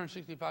week,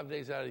 365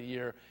 days out of the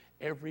year,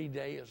 every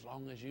day as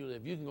long as you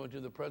live. You can go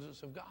into the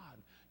presence of God.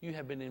 You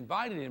have been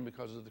invited in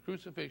because of the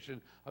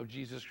crucifixion of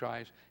Jesus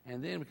Christ,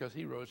 and then because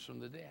he rose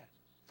from the dead.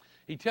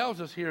 He tells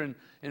us here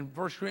in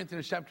 1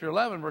 Corinthians chapter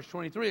 11, verse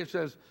 23, it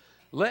says,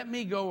 let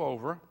me go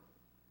over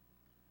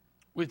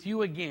with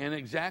you again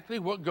exactly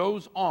what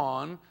goes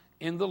on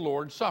in the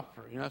Lord's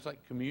Supper. You know, it's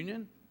like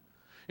communion.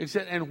 It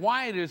said, and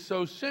why it is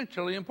so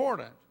centrally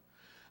important.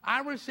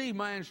 I received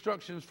my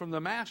instructions from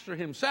the Master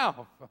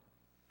himself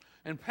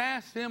and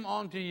passed them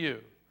on to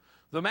you.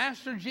 The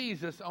Master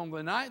Jesus, on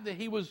the night that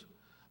he was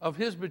of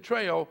his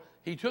betrayal,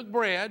 he took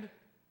bread,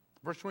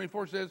 verse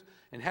 24 says,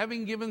 and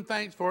having given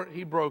thanks for it,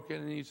 he broke it,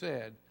 and he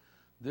said,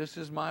 this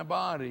is my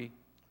body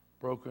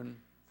broken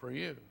for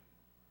you.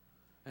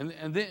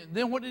 And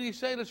then what did he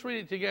say? Let's read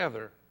it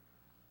together.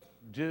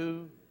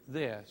 Do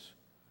this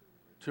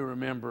to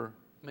remember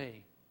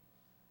me.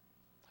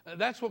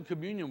 That's what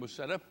communion was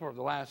set up for,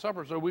 the Last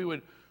Supper, so we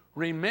would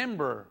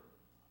remember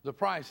the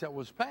price that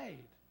was paid.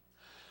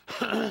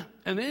 And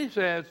then he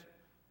says,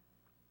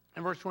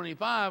 in verse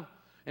 25,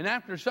 and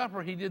after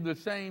supper, he did the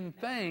same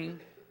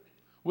thing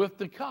with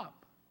the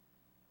cup.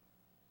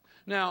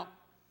 Now,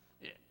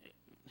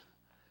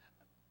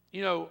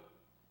 you know,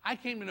 I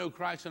came to know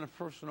Christ in a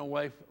personal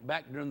way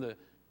back during the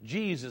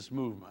Jesus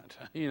movement,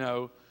 you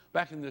know,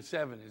 back in the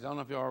 70s. I don't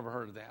know if y'all ever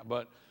heard of that,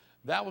 but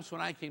that was when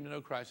I came to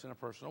know Christ in a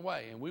personal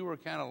way. And we were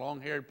kind of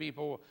long-haired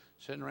people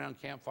sitting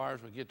around campfires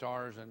with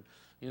guitars and,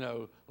 you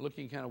know,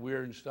 looking kind of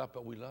weird and stuff,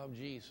 but we loved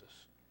Jesus.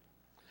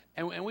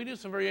 And we did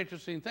some very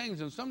interesting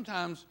things, and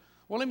sometimes...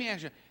 Well, let me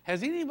ask you,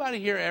 has anybody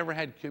here ever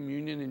had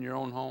communion in your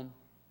own home?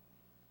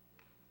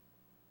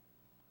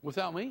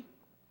 Without me?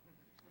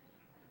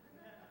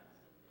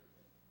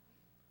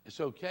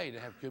 It's okay to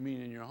have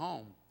communion in your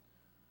home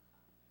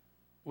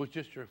with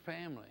just your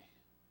family.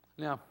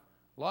 Now,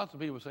 lots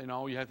of people say,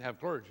 no, you have to have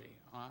clergy.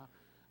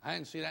 I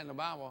didn't see that in the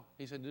Bible.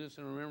 He said, do this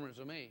in remembrance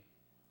of me.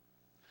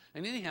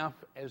 And anyhow,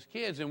 as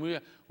kids, and we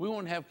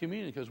wanted to have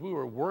communion because we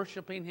were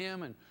worshiping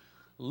him and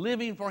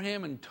living for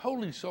him and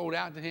totally sold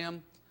out to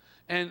him.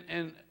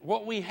 And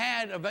what we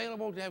had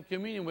available to have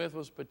communion with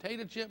was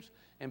potato chips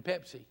and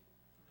Pepsi.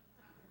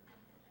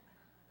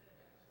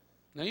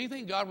 Now, you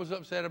think God was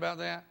upset about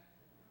that?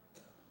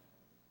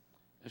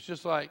 It's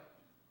just like,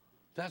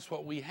 that's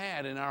what we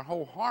had, and our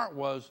whole heart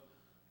was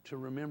to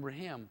remember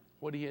him,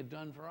 what he had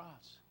done for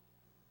us.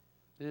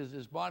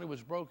 His body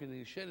was broken, and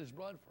he shed his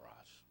blood for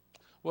us.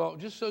 Well,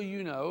 just so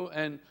you know,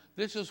 and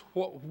this is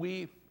what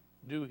we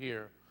do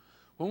here.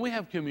 When we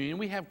have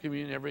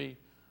communion every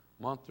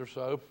month or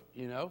so,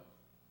 you know.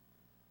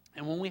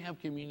 And when we have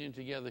communion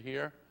together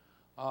here,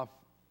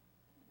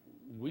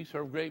 we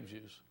serve grape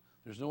juice.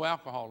 There's no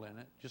alcohol in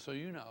it, just so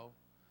you know.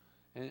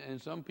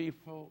 And some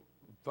people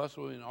fuss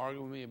with me and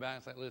argue with me about it.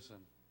 It's like, listen,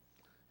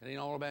 it ain't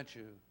all about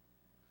you.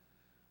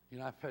 You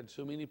know, I've had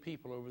so many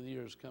people over the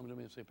years come to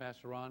me and say,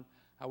 Pastor Ron,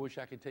 I wish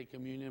I could take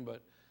communion,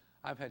 but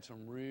I've had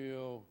some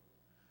real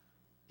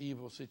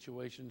evil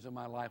situations in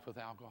my life with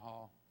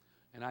alcohol,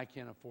 and I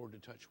can't afford to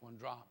touch one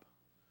drop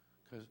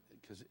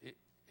because it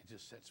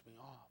just sets me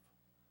off.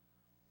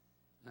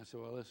 And I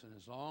said, well, listen,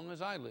 as long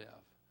as I live,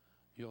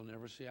 you'll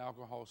never see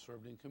alcohol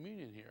served in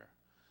communion here.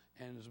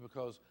 And it's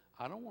because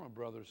I don't want a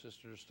brother or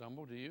sister to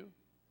stumble, do you?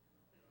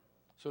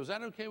 So is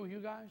that okay with you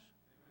guys?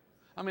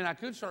 I mean, I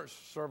could start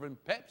serving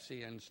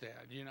Pepsi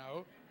instead, you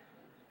know.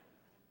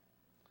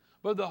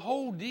 But the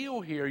whole deal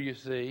here, you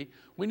see,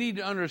 we need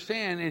to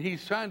understand, and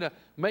he's trying to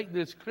make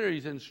this clear.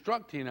 He's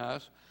instructing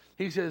us.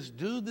 He says,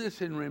 do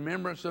this in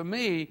remembrance of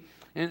me.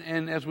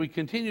 And as we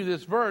continue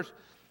this verse,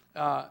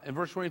 in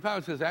verse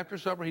 25, it says, after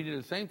supper, he did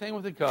the same thing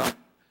with the cup.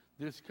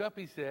 This cup,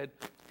 he said,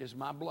 is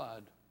my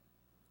blood,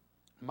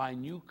 my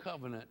new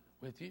covenant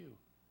with you.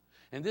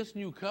 And this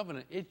new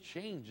covenant, it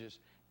changes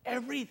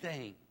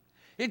everything.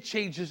 It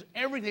changes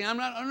everything. I'm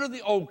not under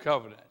the old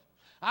covenant.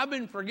 I've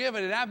been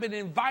forgiven, and I've been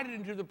invited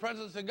into the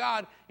presence of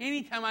God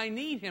anytime I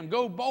need him.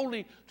 Go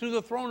boldly to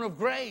the throne of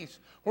grace,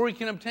 where we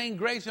can obtain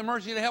grace and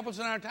mercy to help us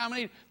in our time of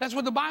need. That's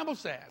what the Bible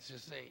says, you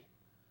see.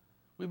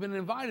 We've been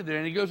invited there.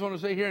 And he goes on to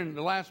say here in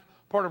the last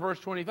part of verse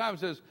 25, it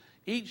says,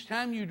 each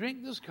time you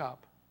drink this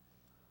cup,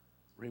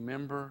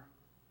 remember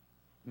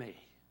me.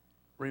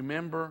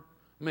 Remember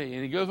me.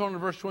 And he goes on to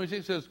verse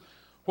 26, says,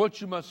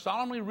 what you must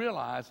solemnly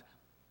realize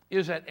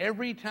is that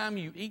every time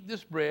you eat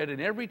this bread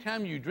and every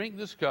time you drink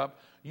this cup,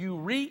 you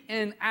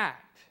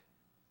reenact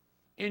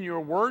in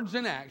your words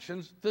and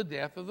actions the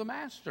death of the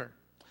Master.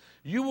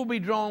 You will be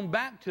drawn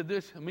back to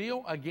this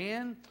meal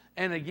again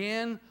and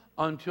again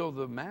until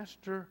the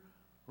Master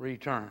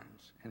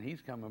returns. And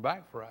he's coming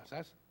back for us.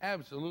 That's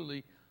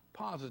absolutely,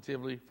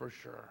 positively for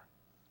sure.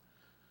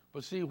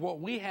 But see, what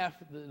we have,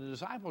 the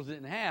disciples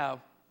didn't have,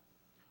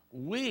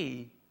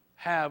 we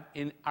have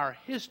in our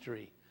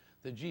history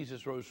that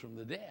Jesus rose from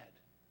the dead.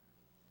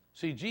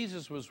 See,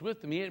 Jesus was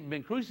with them. He hadn't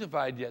been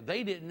crucified yet.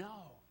 They didn't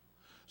know.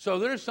 So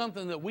there's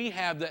something that we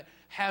have that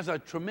has a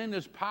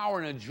tremendous power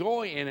and a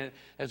joy in it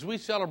as we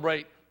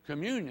celebrate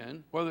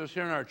communion, whether it's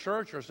here in our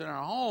church or it's in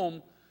our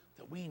home,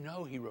 that we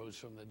know he rose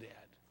from the dead.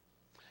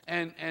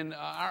 And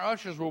our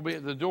ushers will be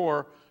at the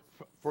door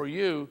for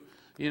you,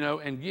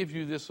 and give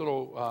you this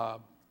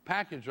little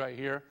package right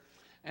here.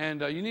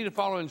 And you need to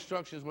follow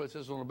instructions, what it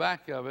says on the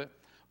back of it.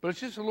 But it's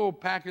just a little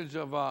package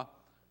of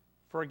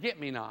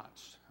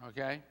forget-me-nots,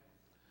 okay?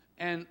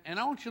 And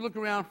I want you to look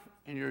around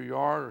in your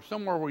yard or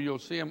somewhere where you'll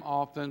see them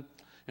often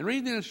and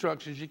read the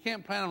instructions. You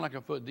can't plant them like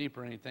a foot deep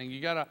or anything.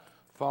 You got to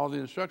follow the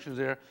instructions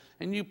there.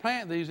 And you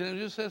plant these, and it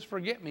just says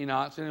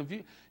forget-me-nots.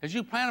 And as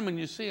you plant them and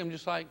you see them,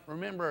 just like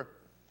remember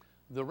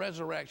the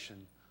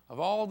resurrection of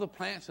all the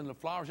plants and the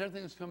flowers,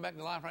 everything that's come back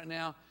to life right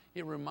now,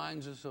 it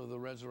reminds us of the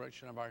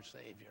resurrection of our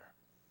Savior.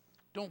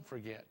 Don't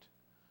forget.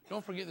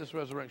 Don't forget this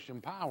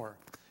resurrection power.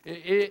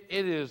 It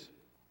is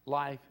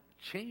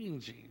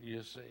life-changing,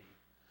 you see.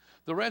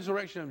 The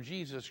resurrection of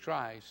Jesus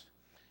Christ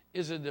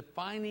is a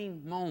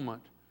defining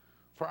moment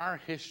for our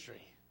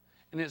history.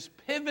 And it's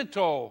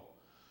pivotal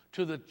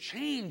to the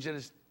change that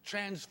has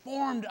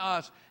transformed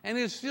us and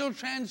is still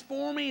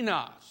transforming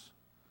us.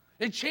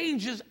 It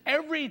changes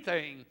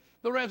everything,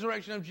 the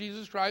resurrection of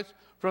Jesus Christ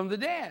from the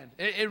dead.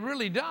 It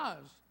really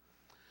does.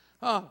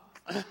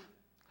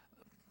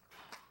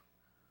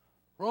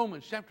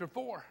 Romans chapter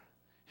 4,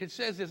 it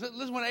says this.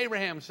 Listen what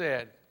Abraham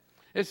said.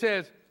 It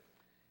says,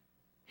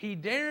 he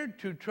dared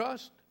to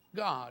trust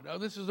God. Oh,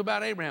 this is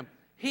about Abraham.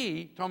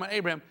 Talking about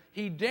Abraham,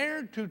 he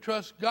dared to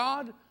trust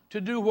God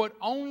to do what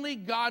only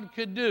God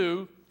could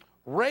do,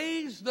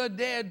 raise the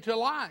dead to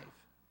life.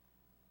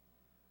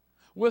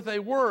 With a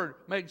word,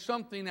 make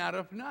something out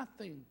of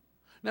nothing.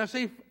 Now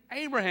see,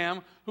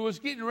 Abraham, who was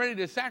getting ready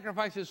to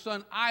sacrifice his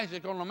son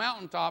Isaac on the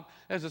mountaintop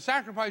as a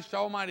sacrifice to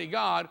Almighty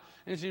God,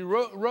 and as he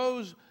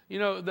rose,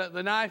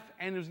 the knife,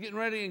 and he was getting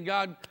ready, and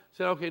God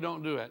said, okay,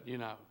 don't do it,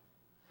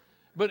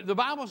 But the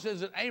Bible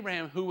says that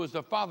Abraham, who was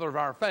the father of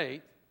our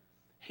faith,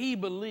 he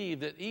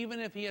believed that even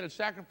if he had to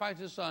sacrifice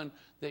his son,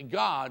 that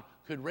God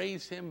could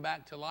raise him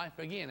back to life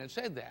again. It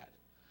said that.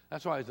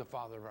 That's why he's the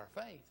father of our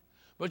faith.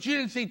 But you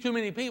didn't see too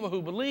many people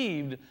who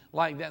believed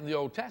like that in the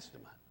Old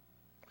Testament.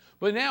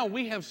 But now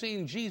we have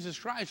seen Jesus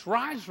Christ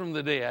rise from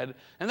the dead,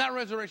 and that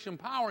resurrection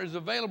power is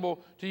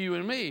available to you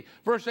and me.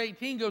 Verse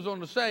 18 goes on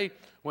to say,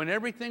 when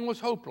everything was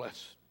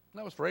hopeless,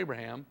 that was for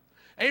Abraham,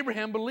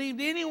 Abraham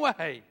believed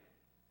anyway,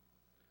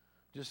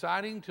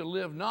 deciding to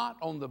live not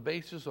on the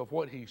basis of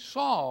what he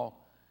saw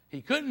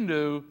he couldn't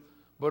do,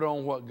 but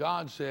on what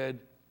God said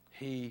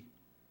he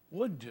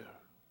would do.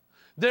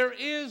 There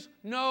is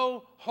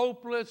no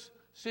hopeless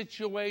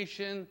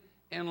situation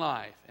in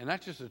life. And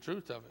that's just the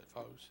truth of it,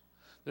 folks.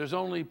 There's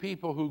only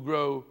people who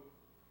grow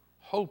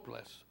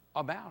hopeless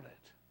about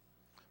it.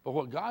 But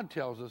what God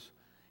tells us,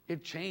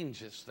 it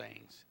changes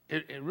things.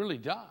 It really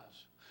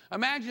does.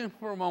 Imagine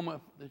for a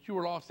moment that you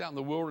were lost out in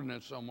the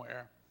wilderness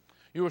somewhere.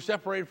 You were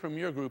separated from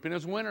your group, and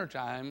it's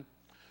wintertime,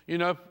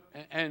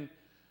 and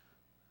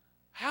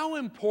how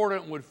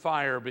important would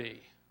fire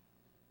be?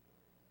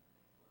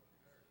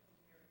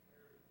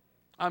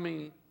 I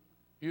mean,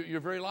 your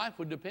very life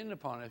would depend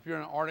upon it. If you're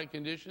in Arctic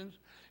conditions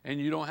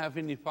and you don't have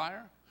any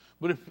fire,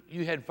 but if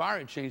you had fire,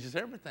 it changes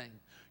everything.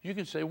 You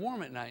can stay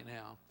warm at night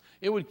now.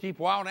 It would keep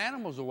wild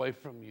animals away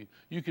from you.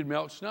 You could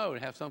melt snow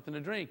and have something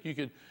to drink. You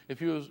could, if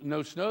there was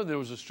no snow, there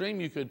was a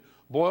stream, you could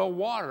boil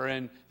water,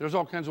 and there's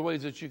all kinds of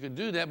ways that you could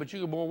do that, but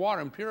you could boil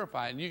water and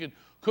purify it, and you could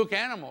cook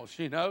animals,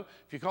 if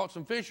you caught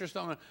some fish or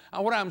something.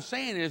 What I'm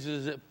saying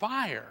is that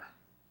fire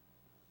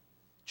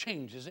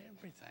changes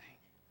everything.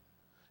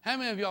 How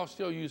many of y'all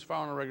still use fire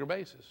on a regular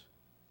basis?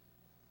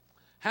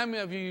 How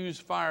many of you use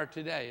fire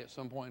today at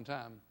some point in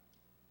time?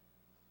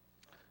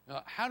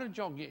 How did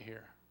y'all get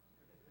here?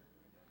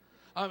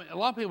 I mean, a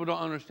lot of people don't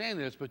understand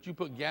this, but you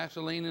put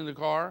gasoline in the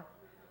car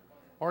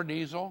or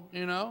diesel,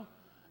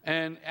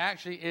 and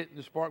actually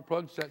the spark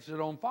plug sets it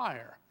on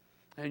fire.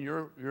 And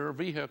your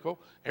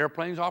vehicle,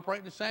 airplanes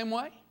operate the same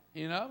way,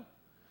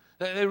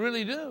 They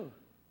really do.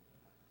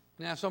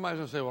 Now, somebody's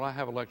going to say, well, I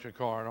have an electric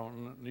car. I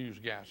don't use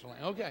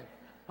gasoline. Okay.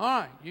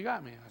 All right. You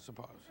got me, I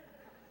suppose.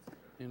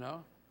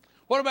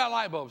 What about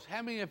light bulbs?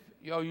 How many of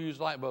y'all use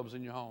light bulbs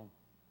in your home?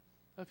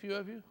 A few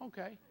of you?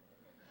 Okay.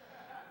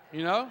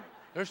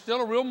 There's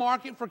still a real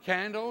market for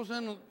candles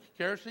and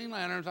kerosene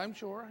lanterns, I'm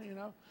sure,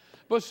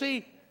 But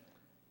see,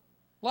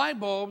 light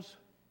bulbs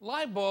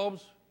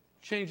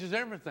changes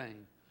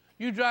everything.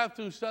 You drive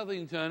through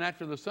Southington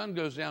after the sun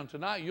goes down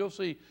tonight, you'll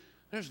see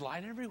there's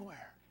light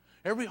everywhere.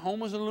 Every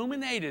home is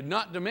illuminated,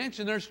 not to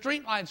mention there's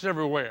street lights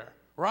everywhere,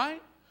 right?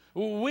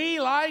 We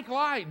like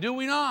light, do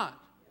we not?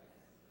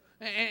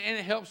 And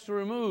it helps to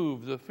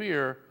remove the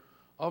fear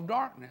of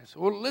darkness.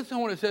 Well, listen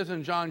to what it says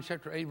in John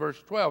chapter 8,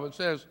 verse 12. It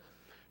says,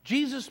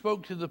 Jesus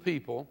spoke to the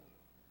people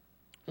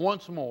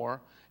once more,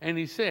 and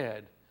he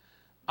said,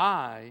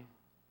 I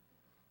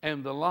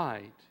am the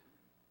light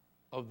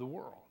of the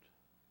world.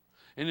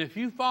 And if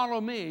you follow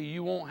me,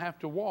 you won't have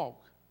to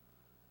walk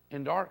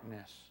in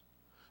darkness,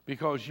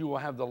 because you will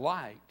have the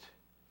light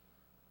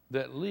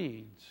that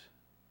leads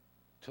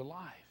to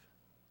life.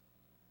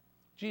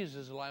 Jesus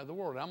is the light of the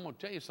world. I'm going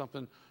to tell you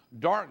something.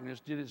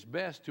 Darkness did its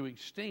best to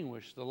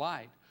extinguish the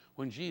light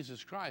when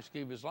Jesus Christ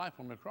gave his life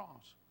on the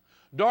cross.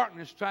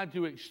 Darkness tried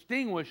to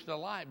extinguish the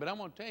light, but I'm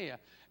going to tell you,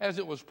 as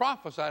it was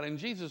prophesied, and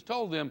Jesus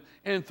told them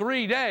in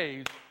 3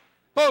 days,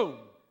 boom,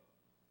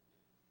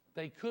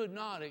 they could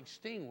not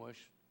extinguish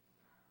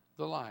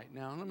the light.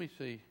 Now, let me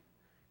see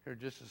here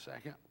just a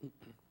second.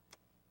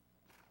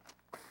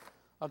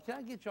 Can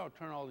I get y'all to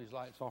turn all these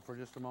lights off for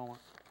just a moment?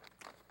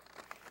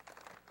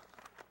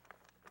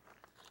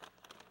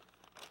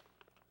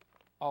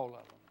 All of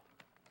them.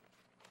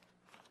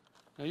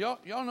 Now,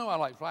 y'all know I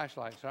like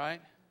flashlights,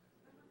 right?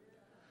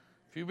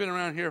 If you've been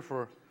around here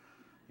for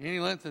any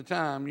length of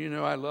time, you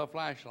know I love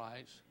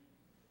flashlights.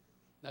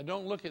 Now,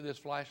 don't look at this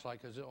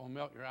flashlight because it will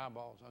melt your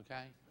eyeballs,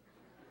 okay?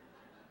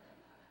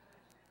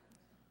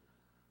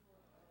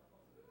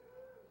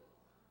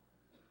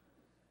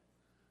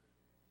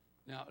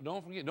 Now,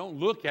 don't forget, don't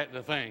look at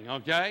the thing,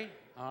 okay?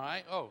 All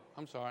right? Oh,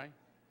 I'm sorry.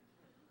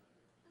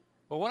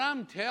 But what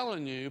I'm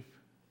telling you,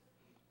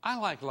 I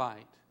like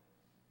light.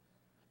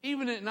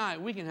 Even at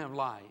night, we can have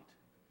light.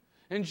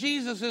 And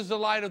Jesus is the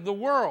light of the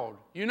world.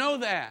 You know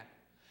that.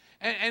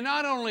 And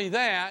not only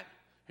that,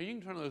 here, you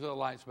can turn those other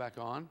lights back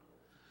on.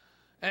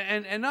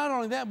 And not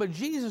only that, but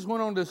Jesus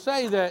went on to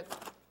say that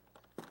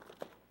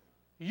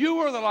you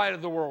are the light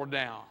of the world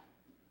now.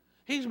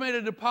 He's made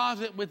a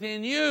deposit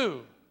within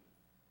you.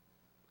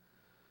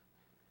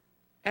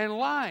 And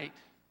light,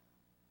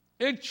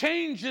 it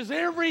changes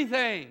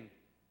everything.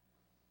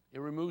 It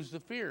removes the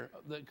fear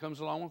that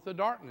comes along with the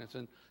darkness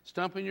and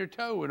stumping your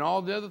toe and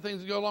all the other things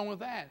that go along with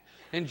that.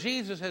 And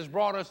Jesus has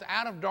brought us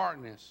out of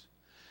darkness,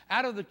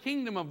 out of the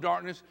kingdom of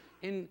darkness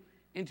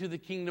into the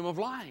kingdom of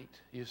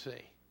light, you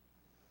see.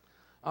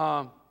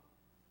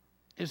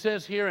 It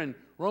says here in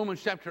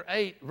Romans chapter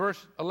 8,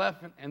 verse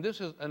 11, and this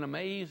is an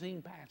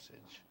amazing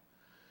passage.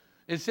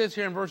 It says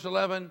here in verse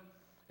 11,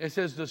 it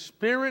says, the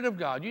Spirit of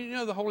God. You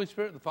know the Holy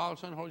Spirit, the Father,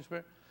 Son, Holy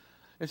Spirit?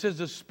 It says,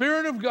 the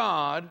Spirit of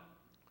God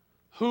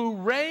who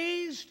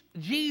raised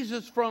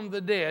Jesus from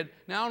the dead.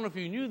 Now, I don't know if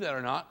you knew that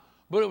or not,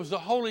 but it was the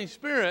Holy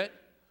Spirit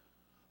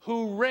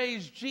who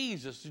raised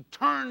Jesus, who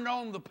turned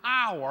on the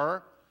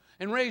power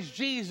and raised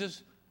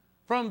Jesus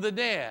from the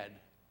dead.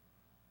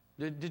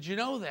 Did you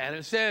know that?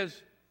 It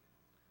says,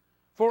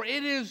 verse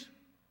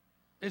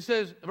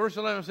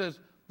 11 says,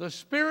 the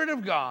Spirit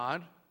of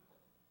God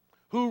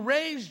who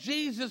raised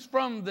Jesus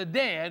from the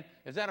dead.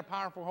 Is that a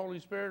powerful Holy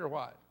Spirit or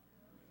what?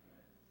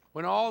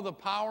 When all the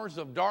powers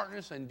of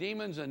darkness and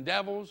demons and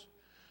devils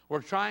were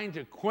trying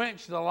to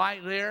quench the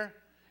light there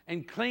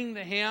and cling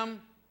to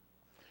him,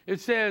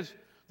 it says,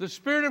 the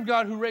Spirit of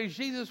God who raised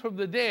Jesus from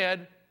the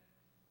dead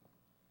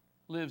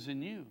lives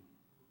in you.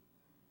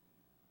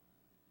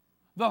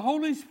 The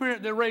Holy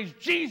Spirit that raised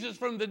Jesus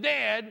from the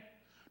dead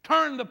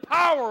turned the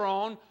power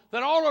on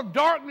that all of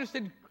darkness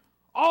and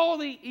all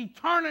the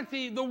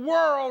eternity, the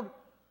world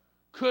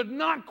could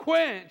not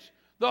quench.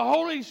 The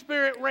Holy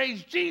Spirit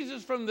raised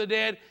Jesus from the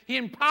dead. He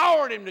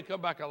empowered him to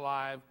come back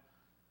alive,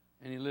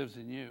 and he lives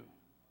in you.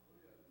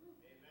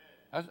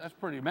 That's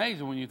pretty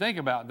amazing when you think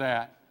about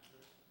that.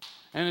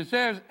 And it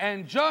says,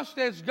 and just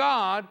as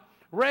God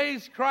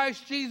raised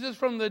Christ Jesus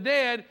from the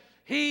dead,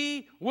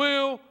 he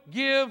will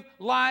give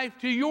life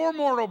to your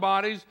mortal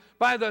bodies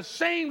by the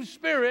same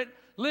Spirit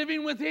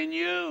living within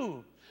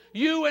you.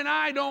 You and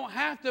I don't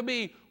have to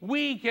be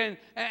weak and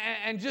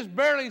just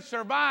barely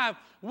survive.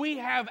 We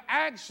have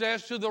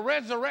access to the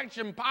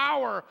resurrection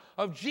power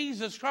of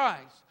Jesus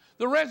Christ.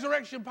 The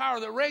resurrection power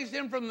that raised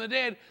him from the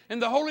dead,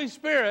 and the Holy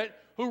Spirit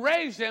who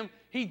raised him,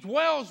 he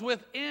dwells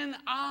within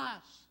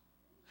us.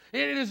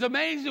 It is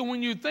amazing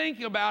when you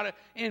think about it.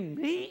 In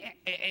me,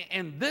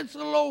 and this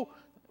little old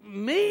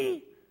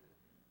me.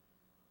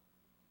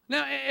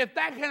 Now, if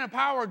that kind of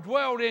power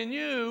dwelled in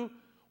you,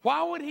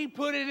 why would he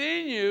put it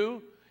in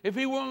you if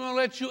he wasn't going to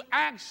let you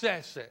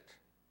access it?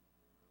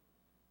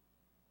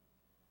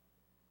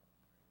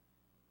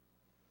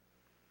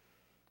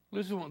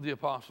 Listen to what the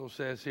apostle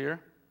says here.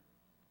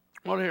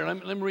 Well, here,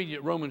 let me read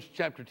you Romans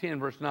chapter 10,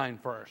 verse 9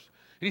 first.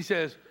 He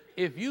says,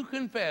 if you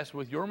confess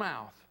with your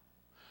mouth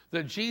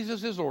that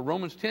Jesus is Lord,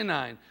 Romans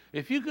 10:9,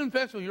 if you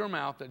confess with your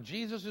mouth that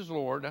Jesus is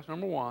Lord, that's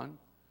number one.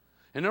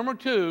 And number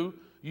two,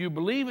 you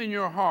believe in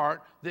your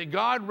heart that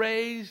God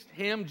raised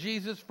him,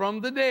 Jesus,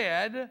 from the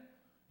dead,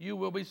 you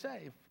will be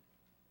saved.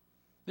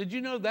 Did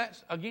you know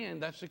that's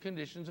the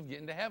conditions of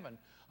getting to heaven?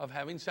 of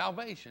having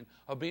salvation,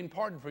 of being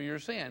pardoned for your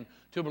sin,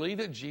 to believe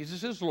that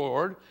Jesus is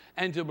Lord,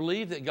 and to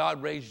believe that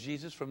God raised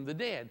Jesus from the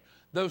dead.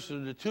 Those are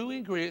the two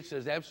ingredients that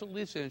is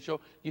absolutely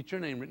essential. Get your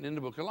name written in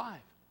the book of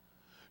life.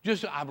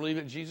 Just, I believe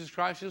that Jesus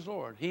Christ is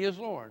Lord. He is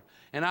Lord.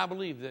 And I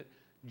believe that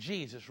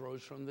Jesus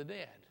rose from the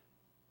dead.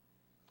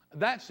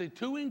 That's the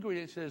two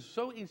ingredients that is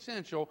so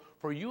essential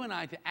for you and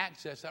I to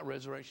access that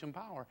resurrection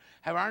power.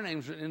 Have our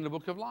names written in the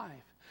book of life.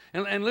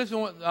 And listen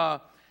to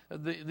what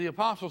the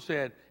apostle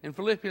said in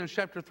Philippians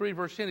chapter 3,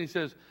 verse 10. He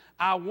says,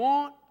 I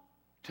want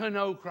to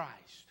know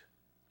Christ.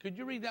 Could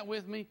you read that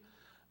with me?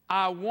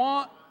 I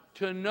want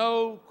to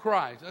know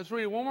Christ. Let's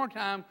read it one more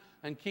time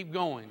and keep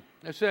going.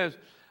 It says,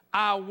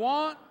 I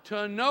want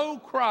to know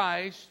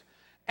Christ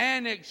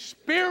and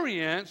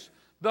experience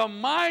the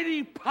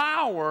mighty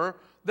power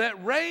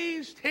that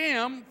raised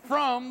him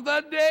from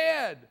the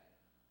dead.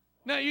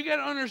 Now, you got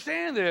to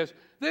understand this.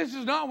 This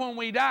is not when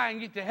we die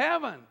and get to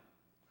heaven.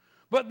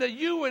 But that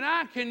you and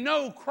I can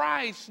know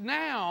Christ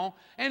now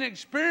and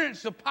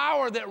experience the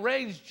power that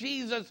raised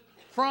Jesus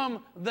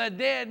from the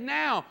dead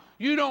now.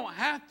 You don't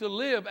have to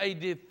live a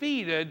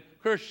defeated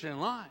Christian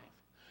life.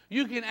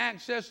 You can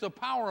access the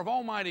power of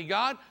Almighty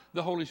God.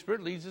 The Holy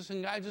Spirit leads us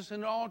and guides us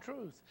into all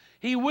truth.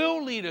 He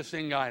will lead us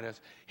and guide us.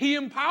 He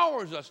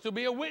empowers us to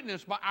be a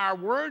witness by our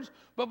words,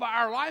 but by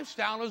our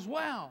lifestyle as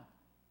well.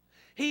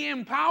 He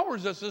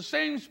empowers us. The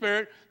same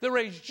Spirit that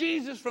raised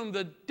Jesus from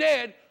the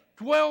dead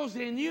dwells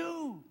in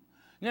you.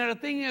 Now, the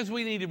thing is,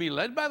 we need to be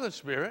led by the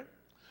Spirit.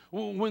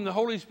 When the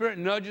Holy Spirit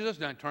nudges us,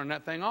 now turn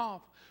that thing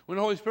off. When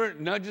the Holy Spirit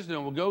nudges,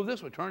 then we'll go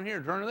this way, turn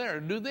here, turn there,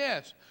 do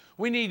this.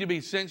 We need to be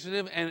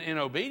sensitive and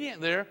obedient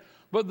there.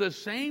 But the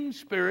same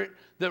Spirit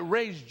that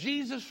raised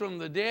Jesus from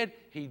the dead,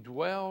 He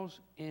dwells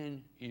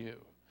in you.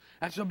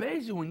 That's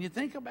amazing when you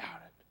think about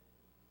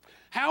it.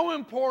 How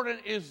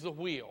important is the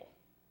wheel?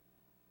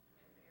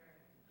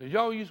 Did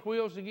y'all use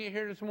wheels to get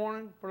here this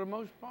morning for the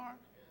most part?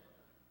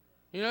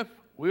 You know,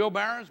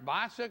 wheelbarrows,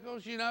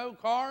 bicycles, you know,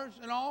 cars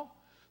and all.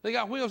 They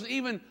got wheels.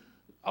 Even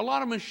a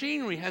lot of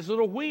machinery has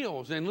little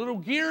wheels and little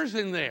gears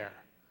in there.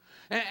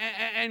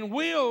 And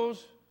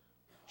wheels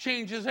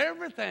changes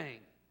everything.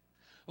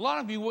 A lot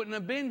of you wouldn't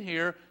have been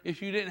here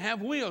if you didn't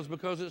have wheels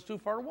because it's too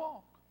far to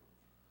walk.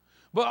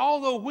 But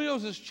although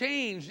wheels has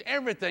changed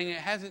everything, it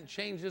hasn't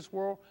changed this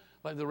world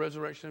like the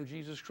resurrection of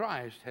Jesus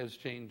Christ has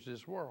changed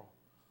this world.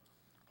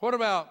 What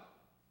about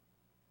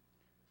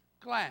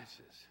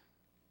glasses?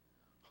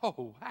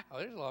 Oh, wow,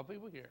 there's a lot of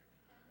people here.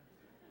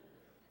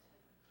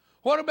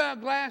 What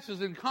about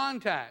glasses and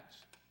contacts?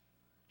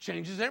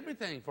 Changes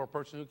everything for a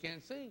person who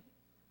can't see.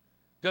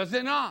 Does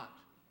it not?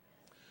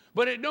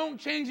 But it don't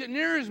change it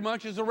near as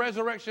much as the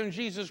resurrection of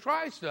Jesus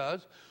Christ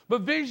does.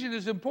 But vision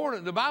is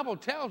important. The Bible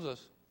tells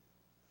us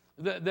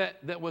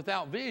that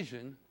without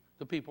vision,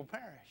 the people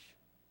perish.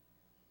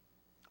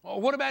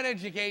 Well, what about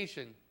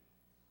education?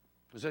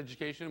 Is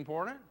education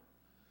important?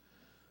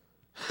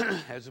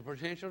 Has the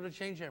potential to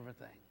change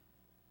everything.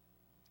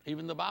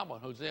 Even the Bible,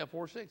 in Hosea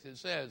 4:6, it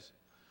says,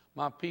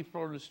 my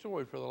people are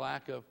destroyed for the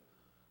lack of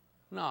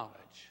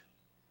knowledge,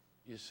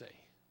 you see.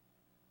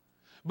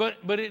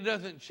 But it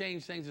doesn't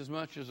change things as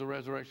much as the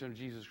resurrection of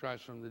Jesus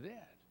Christ from the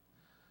dead.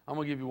 I'm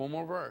going to give you one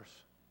more verse.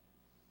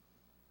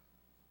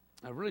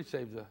 I really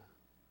saved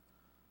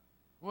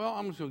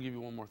I'm just going to give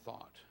you one more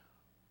thought.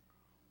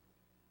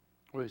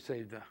 Really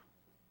saved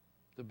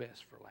the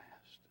best for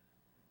last.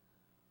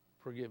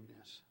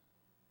 Forgiveness.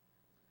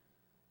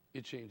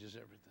 It changes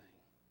everything.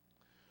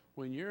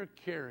 When you're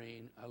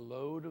carrying a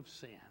load of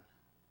sin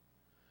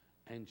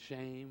and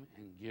shame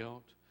and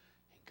guilt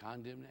and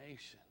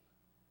condemnation,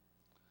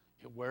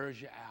 it wears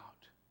you out.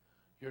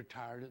 You're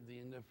tired at the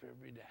end of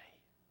every day.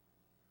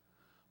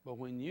 But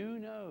when you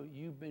know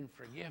you've been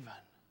forgiven,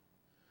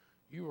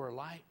 you are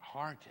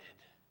light-hearted.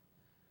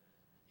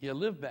 You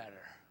live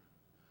better.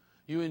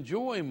 You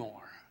enjoy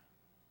more.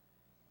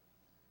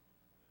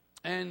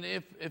 And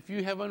if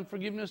you have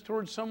unforgiveness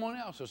towards someone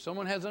else or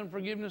someone has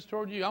unforgiveness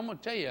toward you, I'm going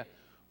to tell you,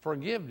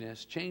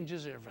 forgiveness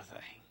changes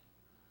everything.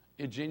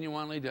 It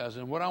genuinely does.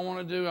 And what I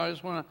want to do, I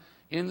just want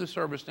to end the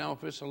service now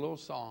with just a little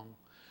song.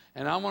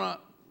 And I want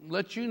to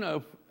let you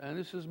know, and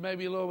this is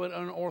maybe a little bit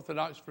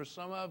unorthodox for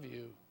some of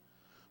you,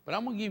 but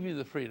I'm going to give you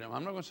the freedom.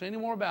 I'm not going to say any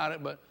more about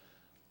it, but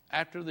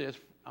after this,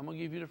 I'm going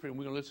to give you the freedom.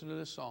 We're going to listen to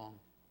this song.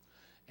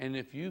 And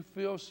if you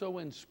feel so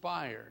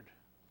inspired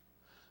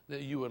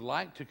that you would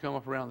like to come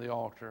up around the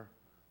altar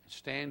and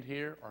stand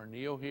here or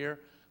kneel here,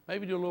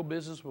 maybe do a little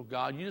business with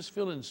God, you just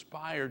feel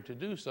inspired to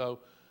do so,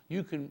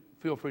 you can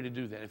feel free to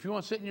do that. If you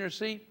want to sit in your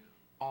seat,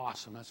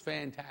 awesome. That's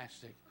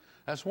fantastic.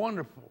 That's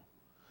wonderful.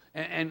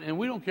 And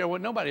we don't care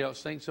what nobody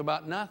else thinks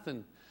about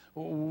nothing.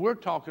 We're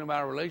talking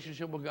about a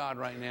relationship with God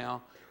right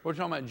now. We're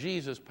talking about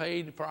Jesus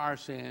paid for our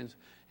sins,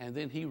 and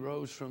then He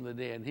rose from the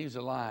dead, and He's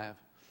alive.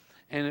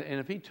 And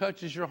if He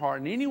touches your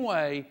heart in any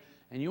way,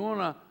 and you want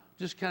to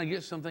just kind of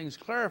get some things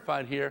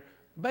clarified here,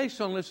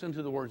 based on listening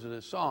to the words of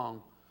this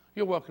song,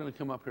 you're welcome to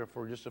come up here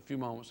for just a few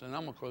moments, and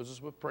I'm going to close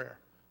this with prayer.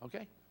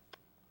 Okay?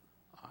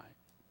 All right.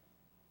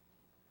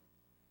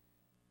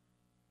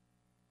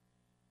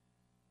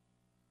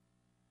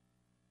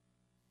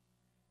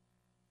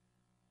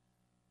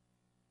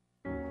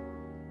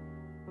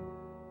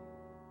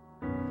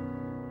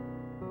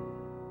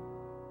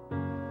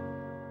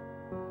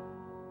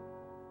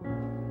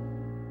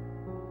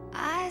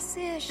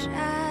 see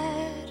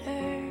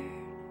shattered,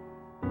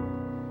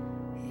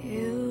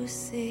 you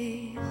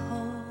see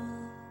whole.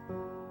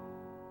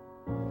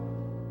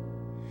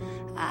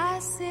 I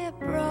see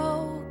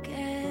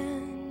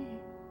broken,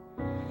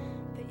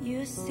 but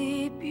you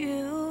see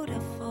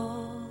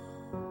beautiful.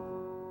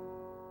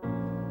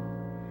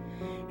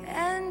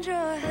 And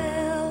you're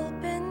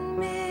helping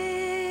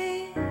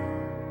me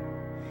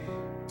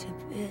to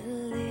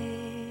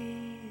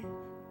believe.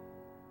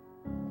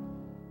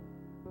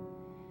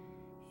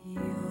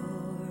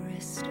 You're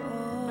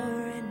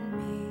restoring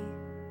me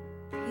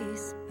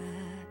piece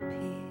by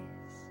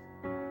piece.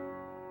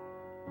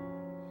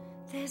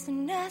 There's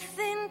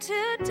nothing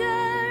too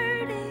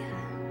dirty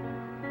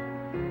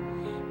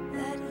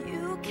that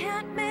you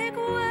can't make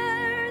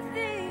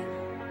worthy.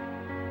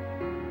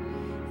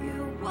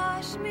 You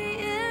wash me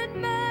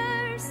in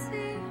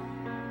mercy.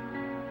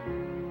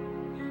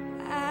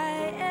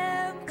 I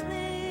am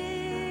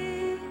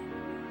clean.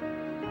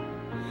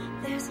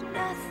 There's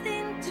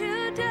nothing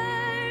too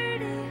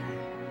dirty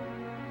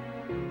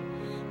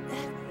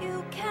that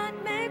you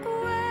can't make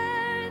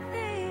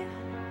worthy.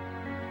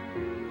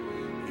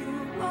 You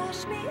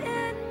wash me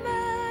in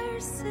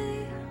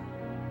mercy.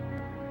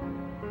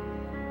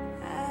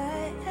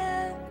 I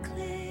am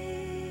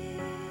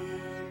clean.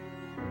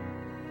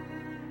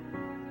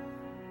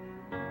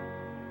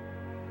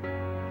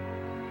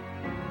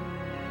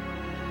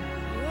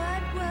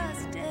 What was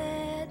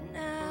dead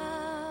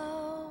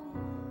now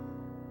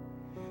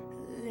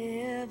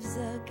lives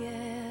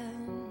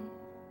again.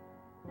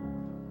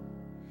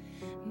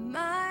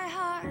 My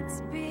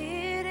heart's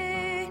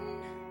beating,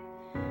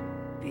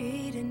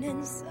 beating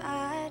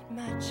inside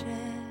my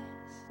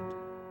chest.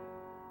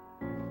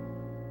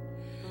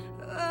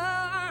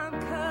 Oh, I'm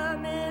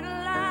coming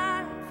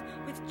alive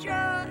with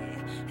joy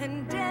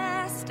and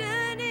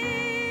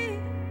destiny.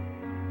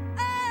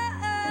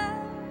 Oh,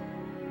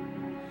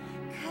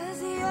 'cause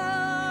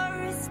you're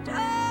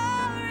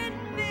restoring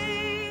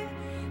me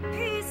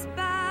piece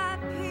by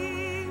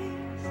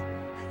piece.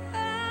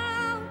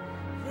 Oh,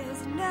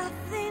 there's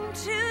nothing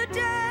too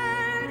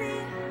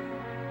dirty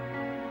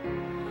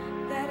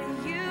that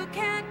you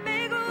can't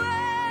make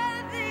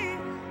worthy.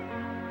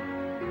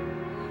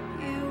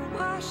 You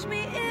wash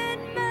me in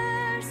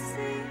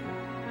mercy.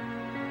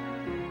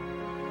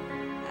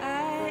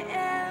 I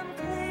am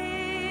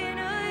clean,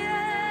 oh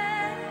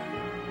yeah.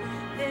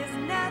 There's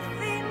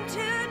nothing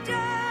too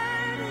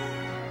dirty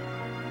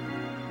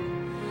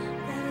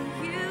that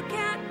you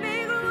can't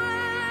make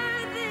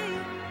worthy.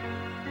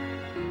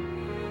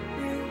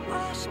 You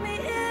wash me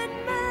in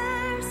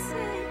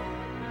mercy.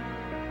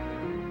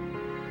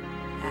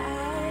 I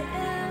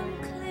am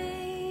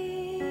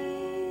clean.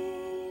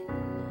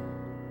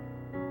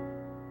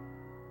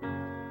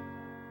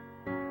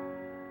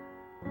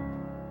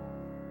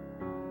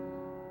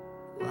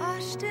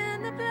 Washed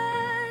in the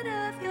blood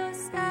of your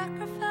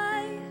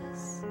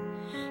sacrifice.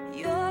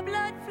 Your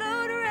blood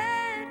flowed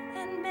red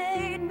and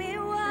made me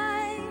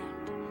white.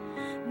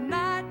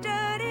 My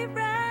dirty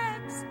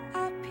rags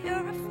are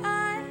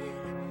purified.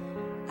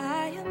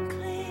 I am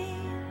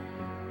clean.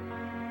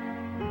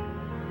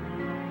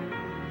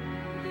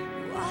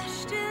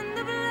 Washed in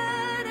the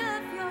blood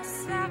of your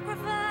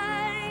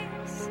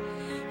sacrifice.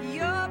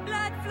 Your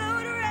blood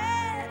flowed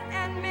red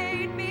and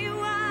made me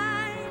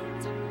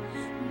white.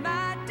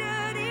 My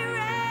dirty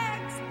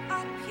rags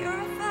are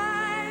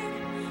purified.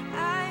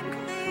 I'm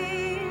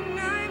clean,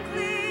 I'm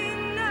clean.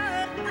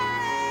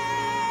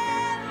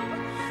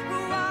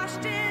 Oh,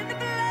 washed in the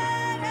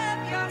blood of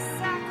your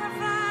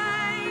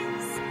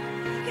sacrifice.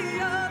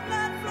 Your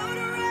blood flowed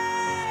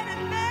red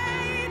and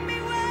made me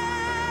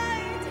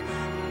white.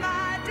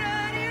 My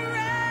dirty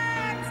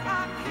rags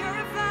are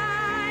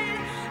purified.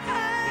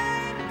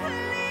 I'm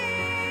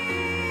clean.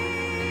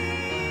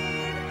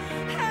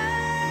 I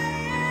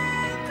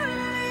am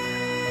clean.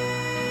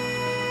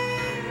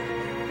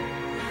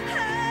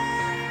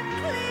 I'm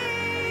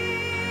clean.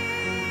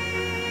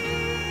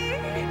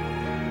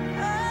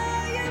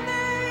 Oh, you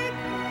make,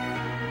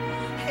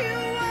 you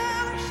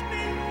wash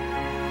me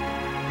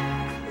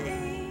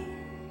clean.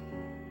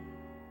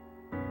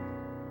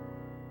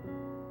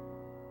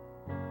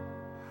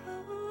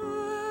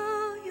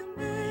 Oh, you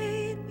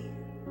made me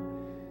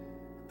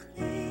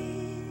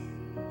clean.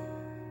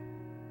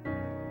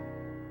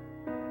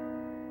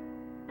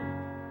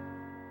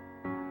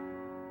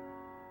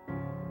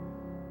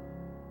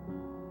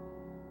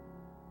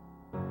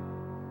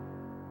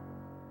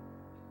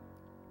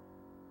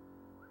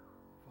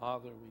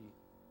 Father,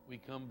 we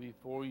come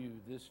before you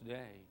this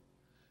day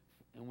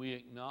and we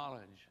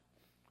acknowledge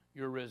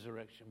your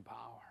resurrection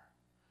power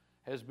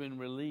has been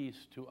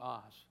released to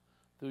us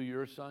through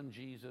your Son,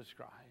 Jesus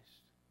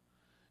Christ.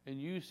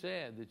 And you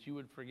said that you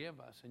would forgive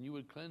us and you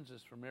would cleanse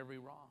us from every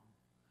wrong.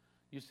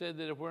 You said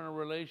that if we're in a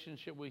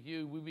relationship with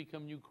you, we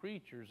become new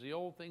creatures. The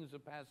old things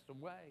have passed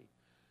away.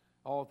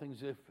 All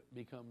things have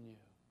become new.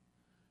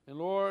 And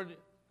Lord,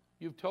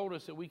 you've told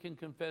us that we can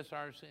confess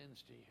our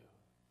sins to you,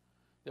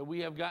 that we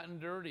have gotten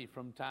dirty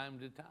from time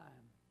to time.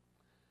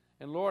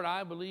 And Lord,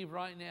 I believe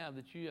right now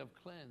that you have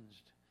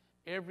cleansed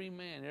every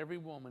man, every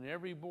woman,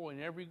 every boy,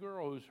 and every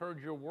girl who's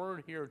heard your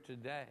word here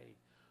today,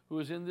 who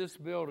is in this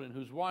building,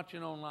 who's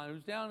watching online,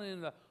 who's down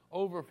in the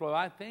overflow.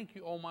 I thank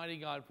you, Almighty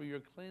God, for your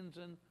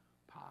cleansing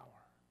power.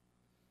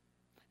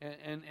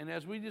 And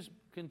as we just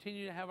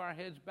continue to have our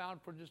heads bowed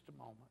for just a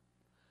moment,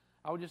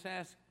 I would just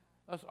ask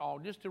us all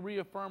just to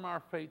reaffirm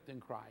our faith in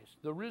Christ,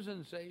 the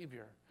risen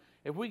Savior.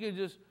 If we could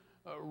just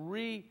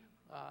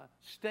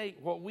restate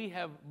what we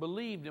have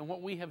believed and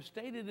what we have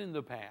stated in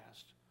the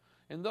past.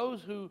 And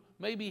those who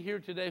may be here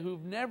today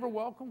who've never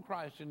welcomed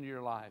Christ into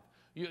your life,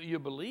 you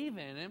believe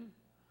in Him,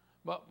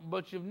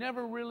 but you've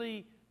never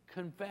really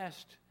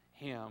confessed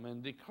Him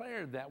and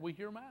declared that with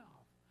your mouth.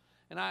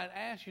 And I'd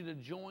ask you to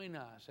join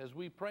us as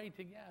we pray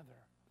together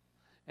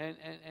and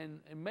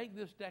make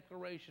this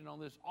declaration on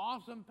this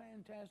awesome,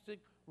 fantastic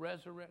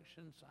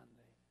Resurrection Sunday.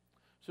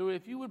 So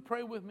if you would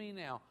pray with me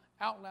now,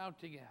 out loud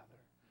together.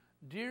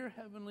 Dear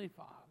Heavenly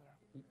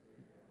Father,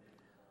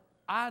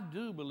 I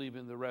do believe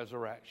in the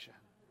resurrection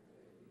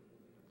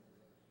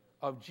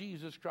of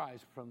Jesus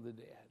Christ from the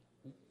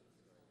dead.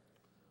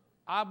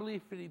 I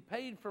believe that He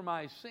paid for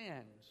my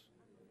sins.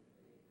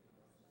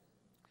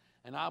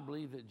 And I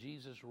believe that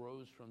Jesus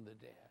rose from the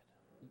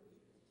dead.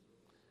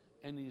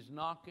 And He's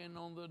knocking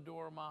on the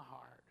door of my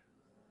heart.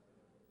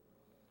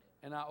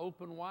 And I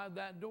open wide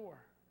that door.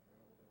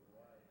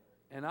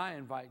 And I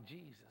invite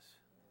Jesus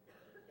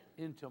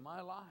into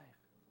my life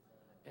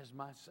as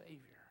my Savior,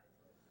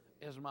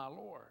 as my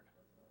Lord,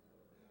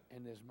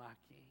 and as my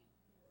King.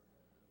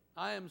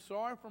 I am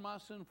sorry for my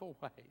sinful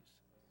ways.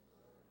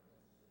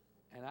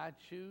 And I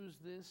choose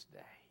this day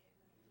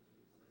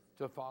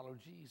to follow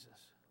Jesus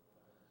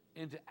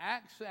and to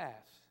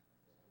access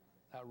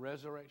that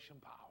resurrection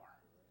power.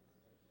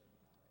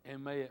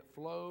 And may it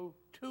flow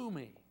to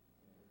me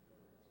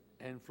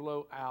and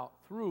flow out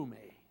through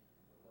me.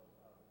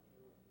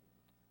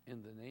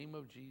 In the name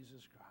of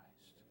Jesus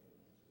Christ.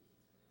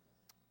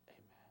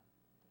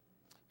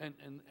 Amen.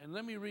 And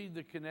let me read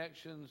the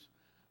connections,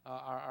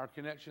 our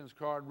connections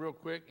card real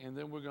quick, and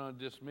then we're going to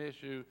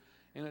dismiss you.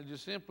 And it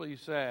just simply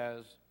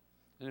says,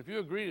 and if you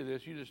agree to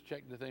this, you just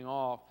check the thing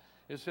off.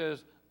 It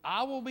says,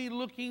 I will be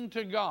looking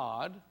to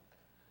God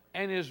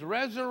and His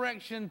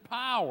resurrection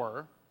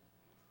power.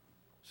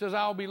 It says,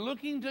 I will be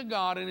looking to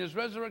God and His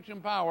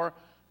resurrection power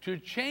to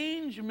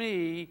change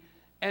me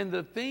and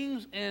the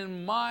things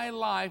in my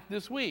life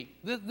this week.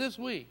 This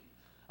week.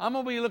 I'm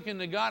going to be looking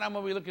to God. I'm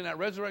going to be looking at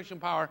resurrection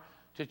power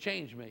to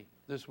change me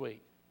this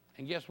week.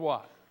 And guess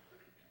what?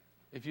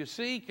 If you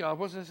seek,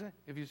 what's it say?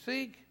 If you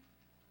seek,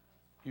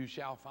 you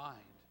shall find.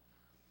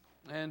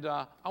 And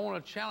I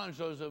want to challenge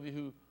those of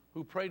you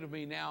who prayed with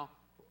me now,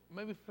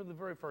 maybe for the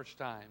very first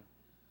time.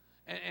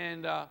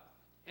 And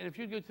if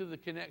you go to the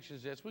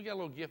connections desk, we got a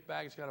little gift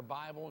bag. It's got a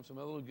Bible and some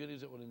other little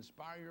goodies that would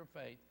inspire your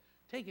faith.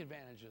 Take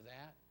advantage of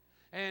that.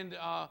 And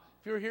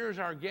if you're here as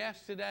our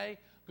guest today,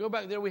 go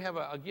back there. We have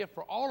a gift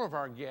for all of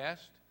our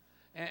guests.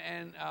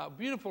 And a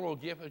beautiful little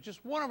gift. It's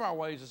just one of our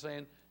ways of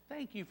saying,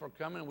 thank you for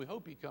coming, and we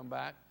hope you come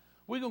back.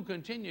 We're going to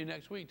continue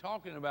next week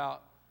talking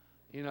about,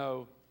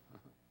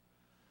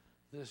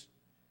 this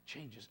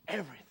changes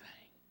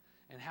everything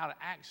and how to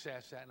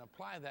access that and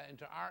apply that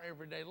into our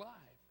everyday life.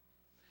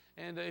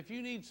 And if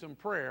you need some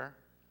prayer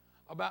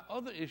about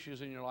other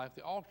issues in your life,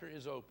 the altar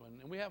is open.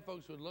 And we have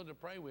folks who would love to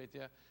pray with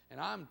you. And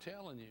I'm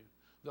telling you,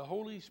 the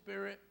Holy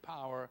Spirit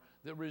power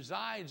that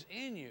resides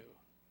in you,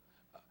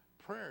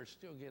 prayers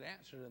still get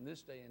answered in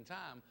this day and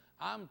time.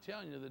 I'm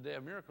telling you, the day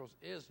of miracles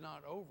is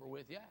not over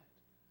with yet.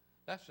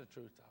 That's the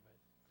truth of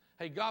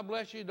it. Hey, God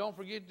bless you. Don't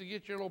forget to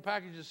get your little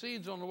package of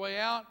seeds on the way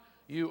out.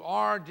 You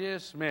are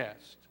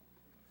dismissed.